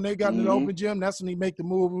 And then when they got in the open gym, that's when he make the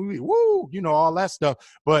move. All that stuff.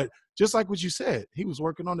 But just like what you said, he was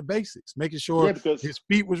working on the basics, making sure his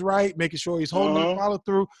feet was right, making sure he's holding the follow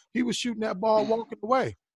through. He was shooting that ball, walking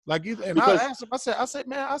away. I asked him, I said,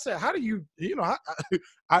 man, how do you,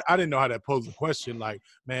 I didn't know how that posed the question. Like,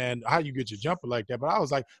 man, how you get your jumper like that? But I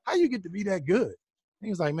was like, how you get to be that good? He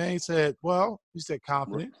was like, man, he said,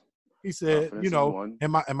 confident. He said,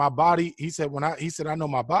 and my body, he said, I know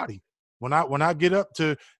my body. When I get up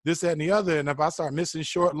to this, that, and the other, and if I start missing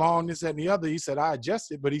short, long, this, that, and the other, he said, I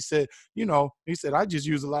adjust it. But he said, I just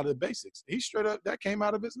use a lot of the basics. He straight up, that came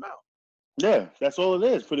out of his mouth. Yeah, that's all it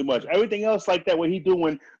is, pretty much. Everything else like that, what he do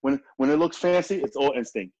when it looks fancy, it's all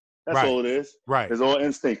instinct. That's all it is. Right. It's all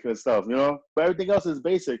instinct and stuff, But everything else is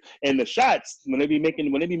basic. And the shots, when they be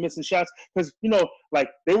missing shots, because like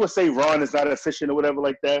they would say Ron is not efficient or whatever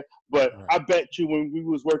like that. But I bet you when we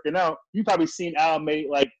was working out, you probably seen Al make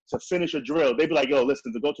like to finish a drill. They'd be like, yo,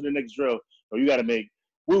 listen, to go to the next drill, or you gotta make.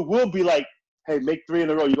 We'll be like, hey, make 3 in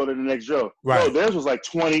a row, you go to the next drill. Right. So theirs was like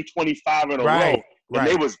 20, 25 in a row. And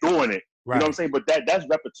they was doing it. Right. You know what I'm saying? But that's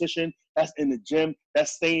repetition. That's in the gym.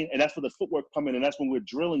 That's staying, and that's where the footwork come in, and that's when we're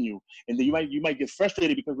drilling you. And then you might get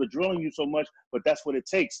frustrated because we're drilling you so much, but that's what it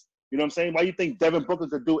takes. You know what I'm saying? Why you think Devin Booker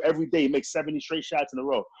could do every day, make 70 straight shots in a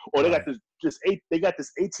row? Or they got this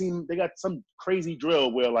 18. They got some crazy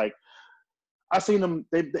drill where like I seen them.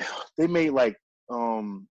 They made like it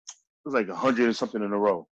was like 100 or something in a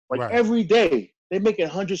row. Like every day they making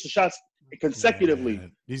hundreds of shots consecutively.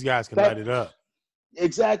 Man, these guys can light it up.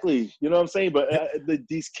 Exactly, you know what I'm saying. But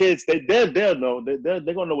these kids, they'll know. They're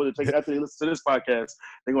gonna know what it takes after they listen to this podcast.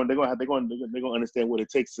 They're gonna understand what it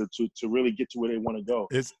takes to really get to where they want to go.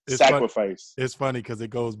 It's sacrifice. It's funny because it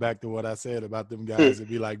goes back to what I said about them guys. And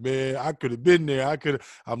be like, man, I could have been there.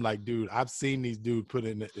 I'm like, dude, I've seen these dudes put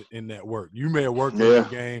in that work. You may have worked on your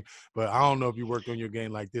game, but I don't know if you worked on your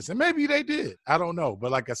game like this. And maybe they did. I don't know.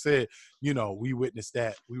 But like I said, we witnessed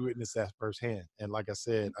that. We witnessed that firsthand. And like I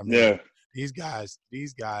said, I mean. These guys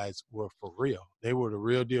were for real. They were the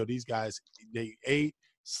real deal. These guys, they ate,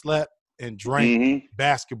 slept, and drank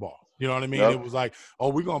basketball. You know what I mean? It was like, oh,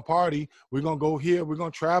 we're going to party. We're going to go here. We're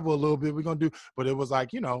going to travel a little bit. We're going to do – but it was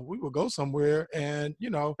like, we would go somewhere and,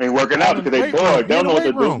 They working out because they bored. They don't know what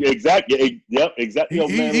to do. Exactly. Yep, exactly.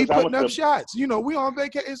 He putting up shots. We on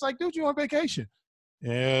vacation. It's like, dude, you on vacation.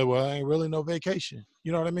 Yeah, well, ain't really no vacation.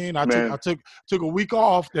 You know what I mean? I took a week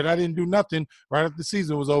off that I didn't do nothing right after the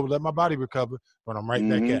season was over, let my body recover, but I'm right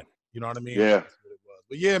back at it. You know what I mean? Yeah. That's what it was.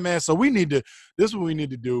 But yeah, man, so this is what we need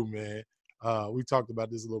to do, man. We talked about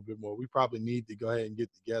this a little bit more. We probably need to go ahead and get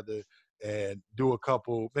together and do a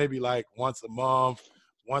couple, maybe like once a month,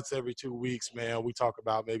 once every 2 weeks, man. We talk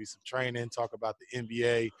about maybe some training, talk about the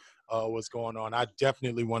NBA, what's going on. I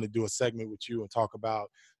definitely want to do a segment with you and talk about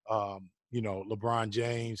LeBron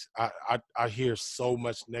James. I hear so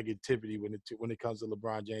much negativity when it comes to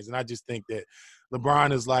LeBron James, and I just think that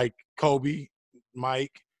LeBron is like Kobe,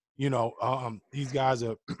 Mike. These guys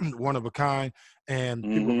are one of a kind, and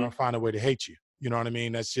people are gonna find a way to hate you. You know what I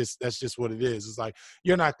mean? That's just what it is. It's like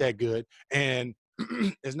you're not that good, and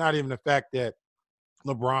it's not even the fact that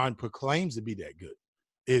LeBron proclaims to be that good.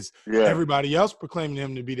 It's everybody else proclaiming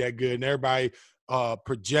him to be that good, and everybody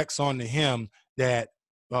projects onto him that.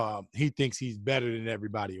 He thinks he's better than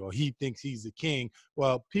everybody, or he thinks he's the king.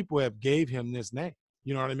 Well, people have gave him this name.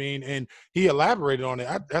 You know what I mean? And he elaborated on it.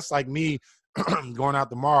 That's like me going out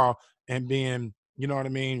tomorrow and being, you know what I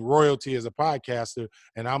mean, royalty as a podcaster.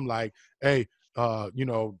 And I'm like, hey,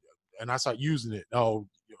 and I start using it. Oh,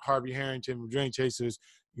 Harvey Harrington from Dream Chasers,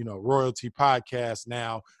 royalty podcast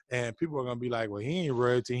now. And people are going to be like, well, he ain't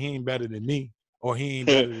royalty. He ain't better than me. Or he ain't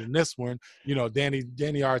better than this one. Danny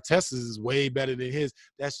Artesta's is way better than his.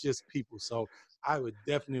 That's just people. So I would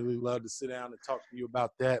definitely love to sit down and talk to you about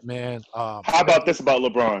that, man. How about this about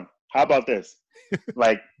LeBron? How about this?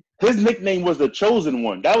 Like His nickname was the Chosen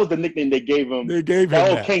One. That was the nickname they gave him. They gave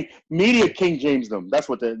him that. Media King James them. That's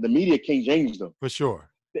what the media King James them. For sure.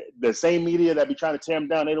 The same media that be trying to tear him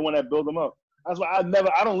down, they the one that build him up. That's why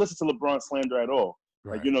I don't listen to LeBron slander at all.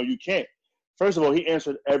 Right. Like, you can't. First of all, he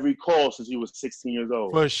answered every call since he was 16 years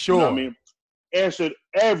old. For sure. You know what I mean? Answered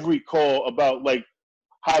every call about like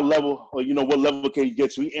high level, or what level can he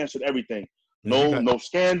get to. He answered everything. No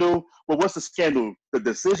scandal. But what's the scandal? The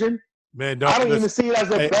decision? Man, I don't even see it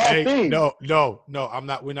as a bad thing. No, I'm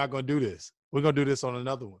not. We're not going to do this. We're going to do this on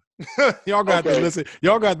another one. Y'all got to listen.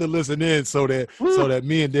 Y'all got to listen in so that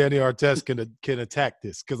me and Danny Artest can attack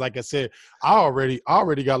this. Because like I said, I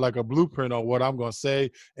already got like a blueprint on what I'm going to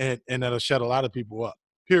say, and that'll shut a lot of people up.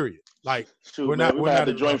 Period. Like we might have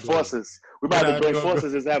to join forces. We might have to join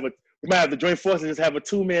forces we might have to join forces and just have a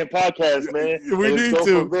 2-man podcast, man. We need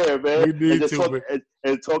to. From there, man. We need to.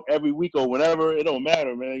 And talk every week or whenever. It don't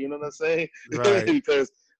matter, man. You know what I'm saying? Right.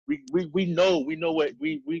 Because we know what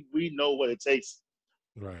it takes.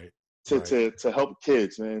 Right. To help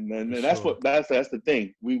kids, man. And that's the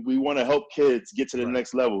thing. We want to help kids get to the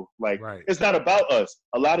next level. Like it's not about us.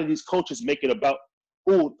 A lot of these coaches make it about,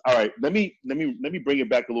 all right, let me bring it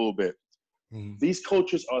back a little bit. Mm-hmm. These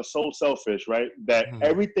coaches are so selfish, right? That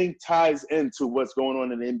everything ties into what's going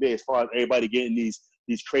on in the NBA as far as everybody getting these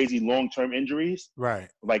crazy long-term injuries. Right.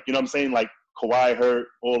 Like, you know what I'm saying? Like Kawhi hurt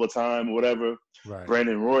all the time or whatever. Right.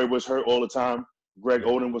 Brandon Roy was hurt all the time. Greg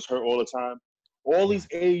Oden was hurt all the time. All these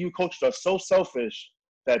AAU coaches are so selfish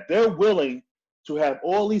that they're willing to have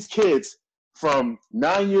all these kids from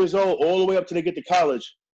 9 years old all the way up to they get to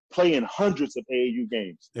college playing hundreds of AAU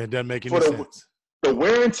games. It doesn't make any sense. The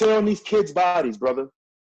wear and tear on these kids' bodies, brother.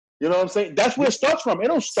 You know what I'm saying? That's where it starts from. It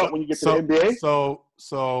don't start when you get to the NBA.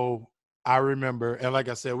 So I remember, and like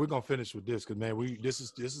I said, we're gonna finish with this because man, this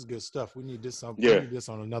is good stuff. We need this we need this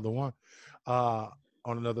on another one, on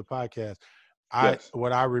another podcast.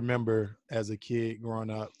 What I remember as a kid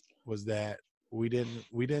growing up was that we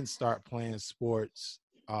didn't start playing sports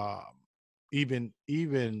even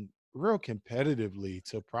real competitively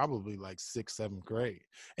to probably like 6th, 7th grade.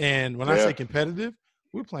 And when I say competitive,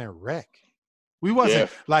 we're playing rec. We wasn't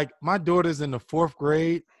like my daughter's in the 4th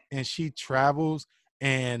grade and she travels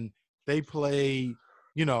and they play,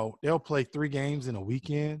 they'll play 3 games in a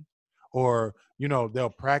weekend or, they'll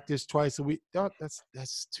practice twice a week.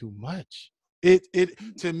 That's too much. It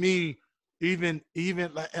to me, even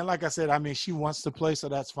and like I said, I mean, she wants to play, so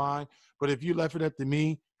that's fine. But if you left it up to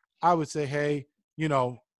me, I would say, hey,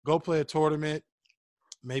 go play a tournament,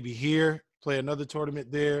 maybe here, play another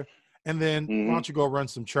tournament there, and then why don't you go run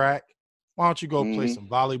some track? Why don't you go play some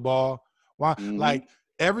volleyball? Like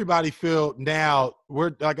everybody feel now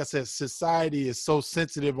like I said, society is so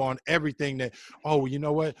sensitive on everything that, you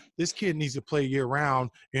know what? This kid needs to play year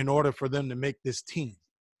round in order for them to make this team.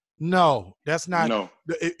 No, that's not. No.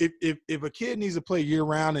 If a kid needs to play year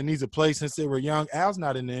round and needs to play since they were young, Al's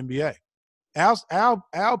not in the NBA.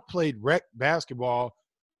 Al played rec basketball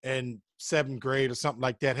in 7th grade or something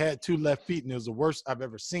like that, had 2 left feet, and it was the worst I've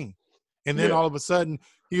ever seen. And then all of a sudden,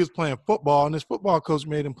 he was playing football, and his football coach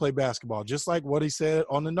made him play basketball, just like what he said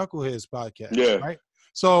on the Knuckleheads podcast. Yeah. Right?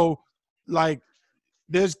 So, like,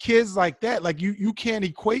 there's kids like that. Like, you can't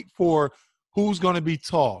equate for who's going to be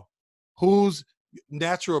tall, whose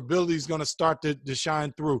natural ability is going to start to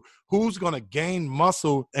shine through, who's going to gain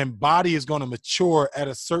muscle and body is going to mature at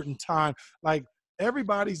a certain time. Like,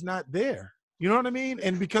 everybody's not there. You know what I mean?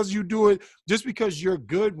 And because you do it, just because you're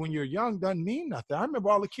good when you're young doesn't mean nothing. I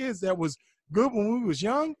remember all the kids that was good when we was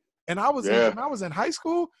young, and when I was in high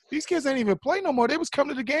school, these kids didn't even play no more. They was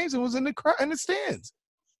coming to the games and was in the stands.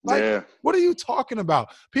 Like, what are you talking about?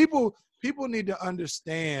 People need to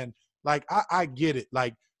understand. Like, I get it.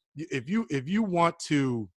 Like, if you want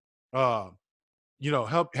to,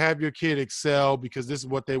 help have your kid excel because this is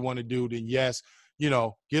what they want to do, then yes,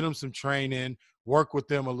 get them some training. Work with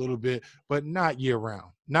them a little bit, but not year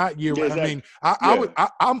round. Not year round. Exactly.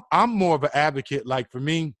 I mean, I'm more of an advocate. Like for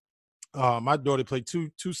me, my daughter played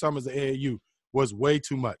two summers at AAU was way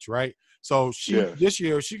too much, right? So this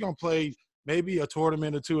year she's gonna play maybe a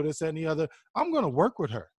tournament or 2 of this and the other. I'm gonna work with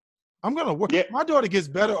her. I'm gonna work. Yeah. My daughter gets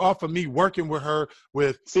better off of me working with her.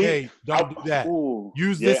 Hey, don't do that.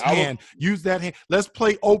 Use this hand. Use that hand. Let's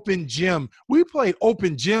play open gym. We played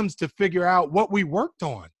open gyms to figure out what we worked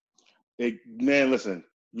on. Man, listen.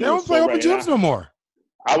 They don't play open gyms no more.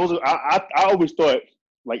 I always thought,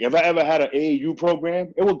 like, if I ever had an AAU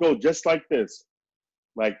program, it would go just like this.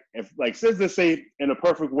 Like, since let's say in a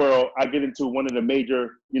perfect world, I get into one of the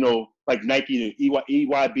major, like Nike,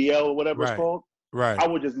 EYBL or whatever it's called. Right. I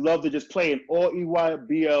would just love to just play in all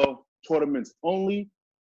EYBL tournaments only.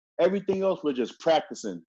 Everything else we're just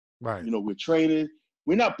practicing. Right. You know, we're training.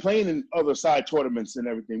 We're not playing in other side tournaments and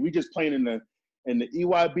everything. We just playing in the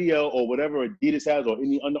EYBL or whatever Adidas has or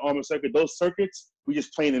any Under Armour circuit. Those circuits, we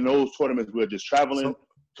just playing in those tournaments. We're just traveling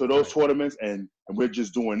to those tournaments and we're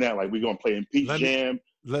just doing that. Like we're gonna play in Peach Jam.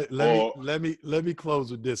 Let me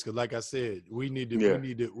close with this because, like I said, we need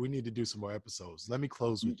to do some more episodes. Let me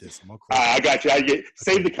close with this. I got you.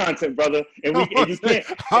 Save the content, brother. And you can't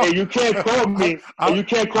call me. You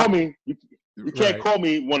can't call me. You can't call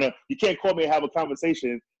me you can't call me and have a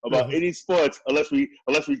conversation about any sports unless we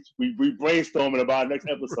brainstorm it about our next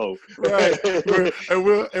episode. Right.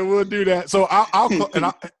 and we'll do that. So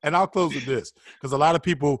I'll close with this because a lot of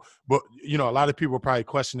people are probably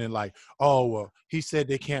questioning like, oh well, he said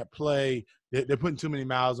they can't play. They're putting too many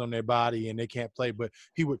miles on their body and they can't play, but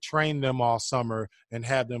he would train them all summer and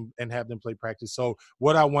have them play practice. So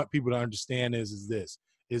what I want people to understand is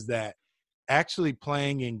that actually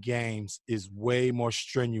playing in games is way more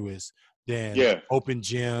strenuous than open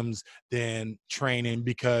gyms, than training,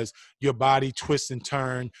 because your body twists and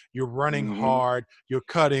turns. You're running hard, you're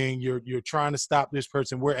cutting, you're trying to stop this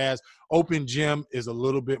person. Whereas open gym is a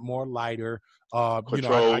little bit more lighter. I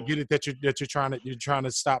get it that you're trying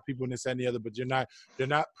to stop people and this and the other, but they're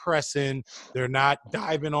not pressing, they're not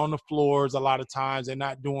diving on the floors a lot of times. They're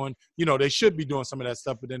not doing, they should be doing some of that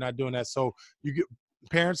stuff, but they're not doing that. So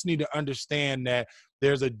parents need to understand that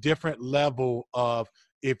there's a different level of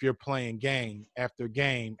if you're playing game after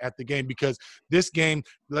game after game, because this game,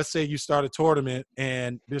 let's say you start a tournament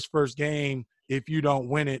and this first game, if you don't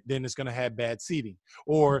win it, then it's going to have bad seeding.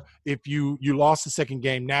 Or if you lost the second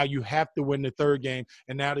game, now you have to win the third game,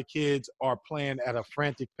 and now the kids are playing at a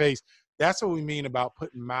frantic pace. That's what we mean about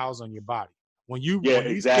putting miles on your body. When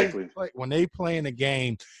they play in a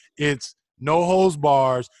game, it's no holds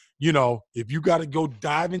bars. If you got to go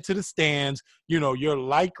dive into the stands, your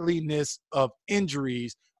likeliness of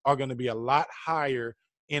injuries are going to be a lot higher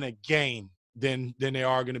in a game than they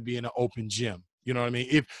are going to be in an open gym. You know what I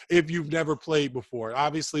mean? If you've never played before,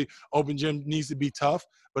 obviously open gym needs to be tough,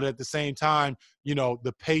 but at the same time,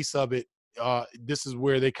 the pace of it, this is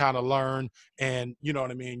where they kind of learn, and you know what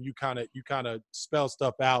I mean? You kind of spell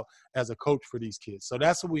stuff out as a coach for these kids. So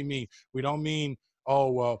that's what we mean. We don't mean,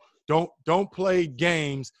 oh, well, don't play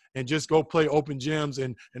games and just go play open gyms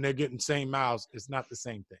and they're getting same miles. It's not the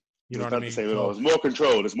same thing. You know what I mean? So it's more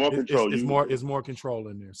control. It's more control. It's more control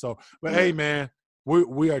in there. So, but hey, man,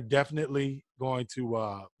 we are definitely going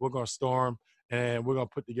to we're going to storm and we're going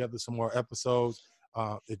to put together some more episodes.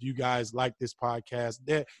 If you guys like this podcast,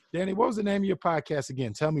 Danny, what was the name of your podcast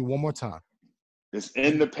again? Tell me one more time. It's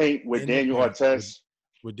In the Paint with Daniel Artest.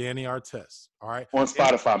 With Danny Artest. All right. On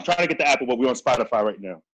Spotify. I'm trying to get the Apple, but we're on Spotify right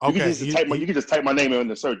now. Okay. You can just type my name in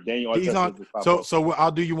the search. Daniel Artest. So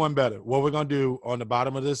I'll do you one better. What we're going to do on the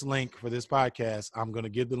bottom of this link for this podcast, I'm going to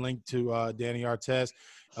give the link to Danny Artest.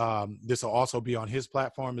 This will also be on his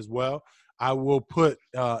platform as well. I will put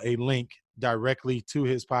a link directly to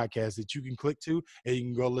his podcast that you can click to, and you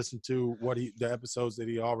can go listen to the episodes that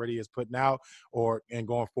he already is putting out and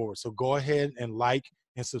going forward. So go ahead and like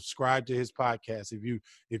and subscribe to his podcast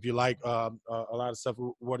if you like a lot of stuff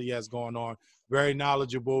what he has going on. Very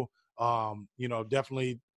knowledgeable,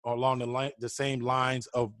 definitely along the same lines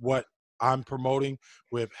of what I'm promoting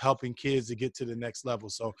with helping kids to get to the next level.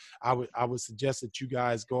 So I would suggest that you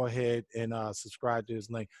guys go ahead and subscribe to his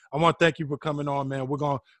link. I want to thank you for coming on, man.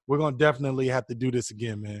 We're gonna definitely have to do this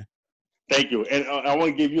again, man. Thank you. And I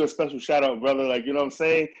want to give you a special shout out, brother, like, you know what I'm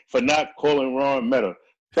saying, for not calling Ron Meta.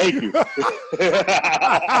 Thank you.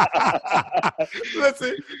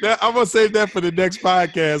 Listen, I'm gonna save that for the next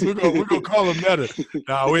podcast. We're gonna call him Meta.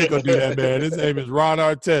 No, we ain't gonna do that, man. His name is Ron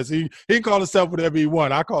Artest. He can call himself whatever he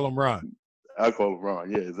wants. I call him Ron. I call him Ron.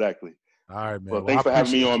 Yeah, exactly. All right, man. Well, thanks for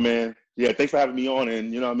having me on, man. Yeah, thanks for having me on,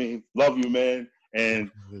 and you know what I mean. Love you, man. And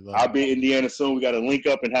I'll be in Indiana soon. We got to link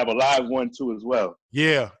up and have a live one too as well.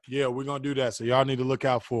 Yeah, we're gonna do that. So y'all need to look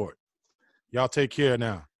out for it. Y'all take care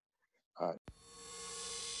now. All right.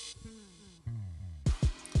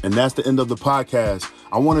 And that's the end of the podcast.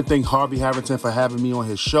 I want to thank Harvey Harrington for having me on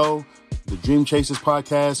his show, the Dream Chasers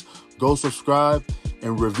podcast. Go subscribe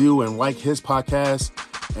and review and like his podcast.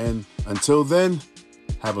 And until then,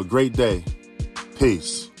 have a great day.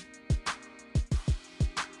 Peace.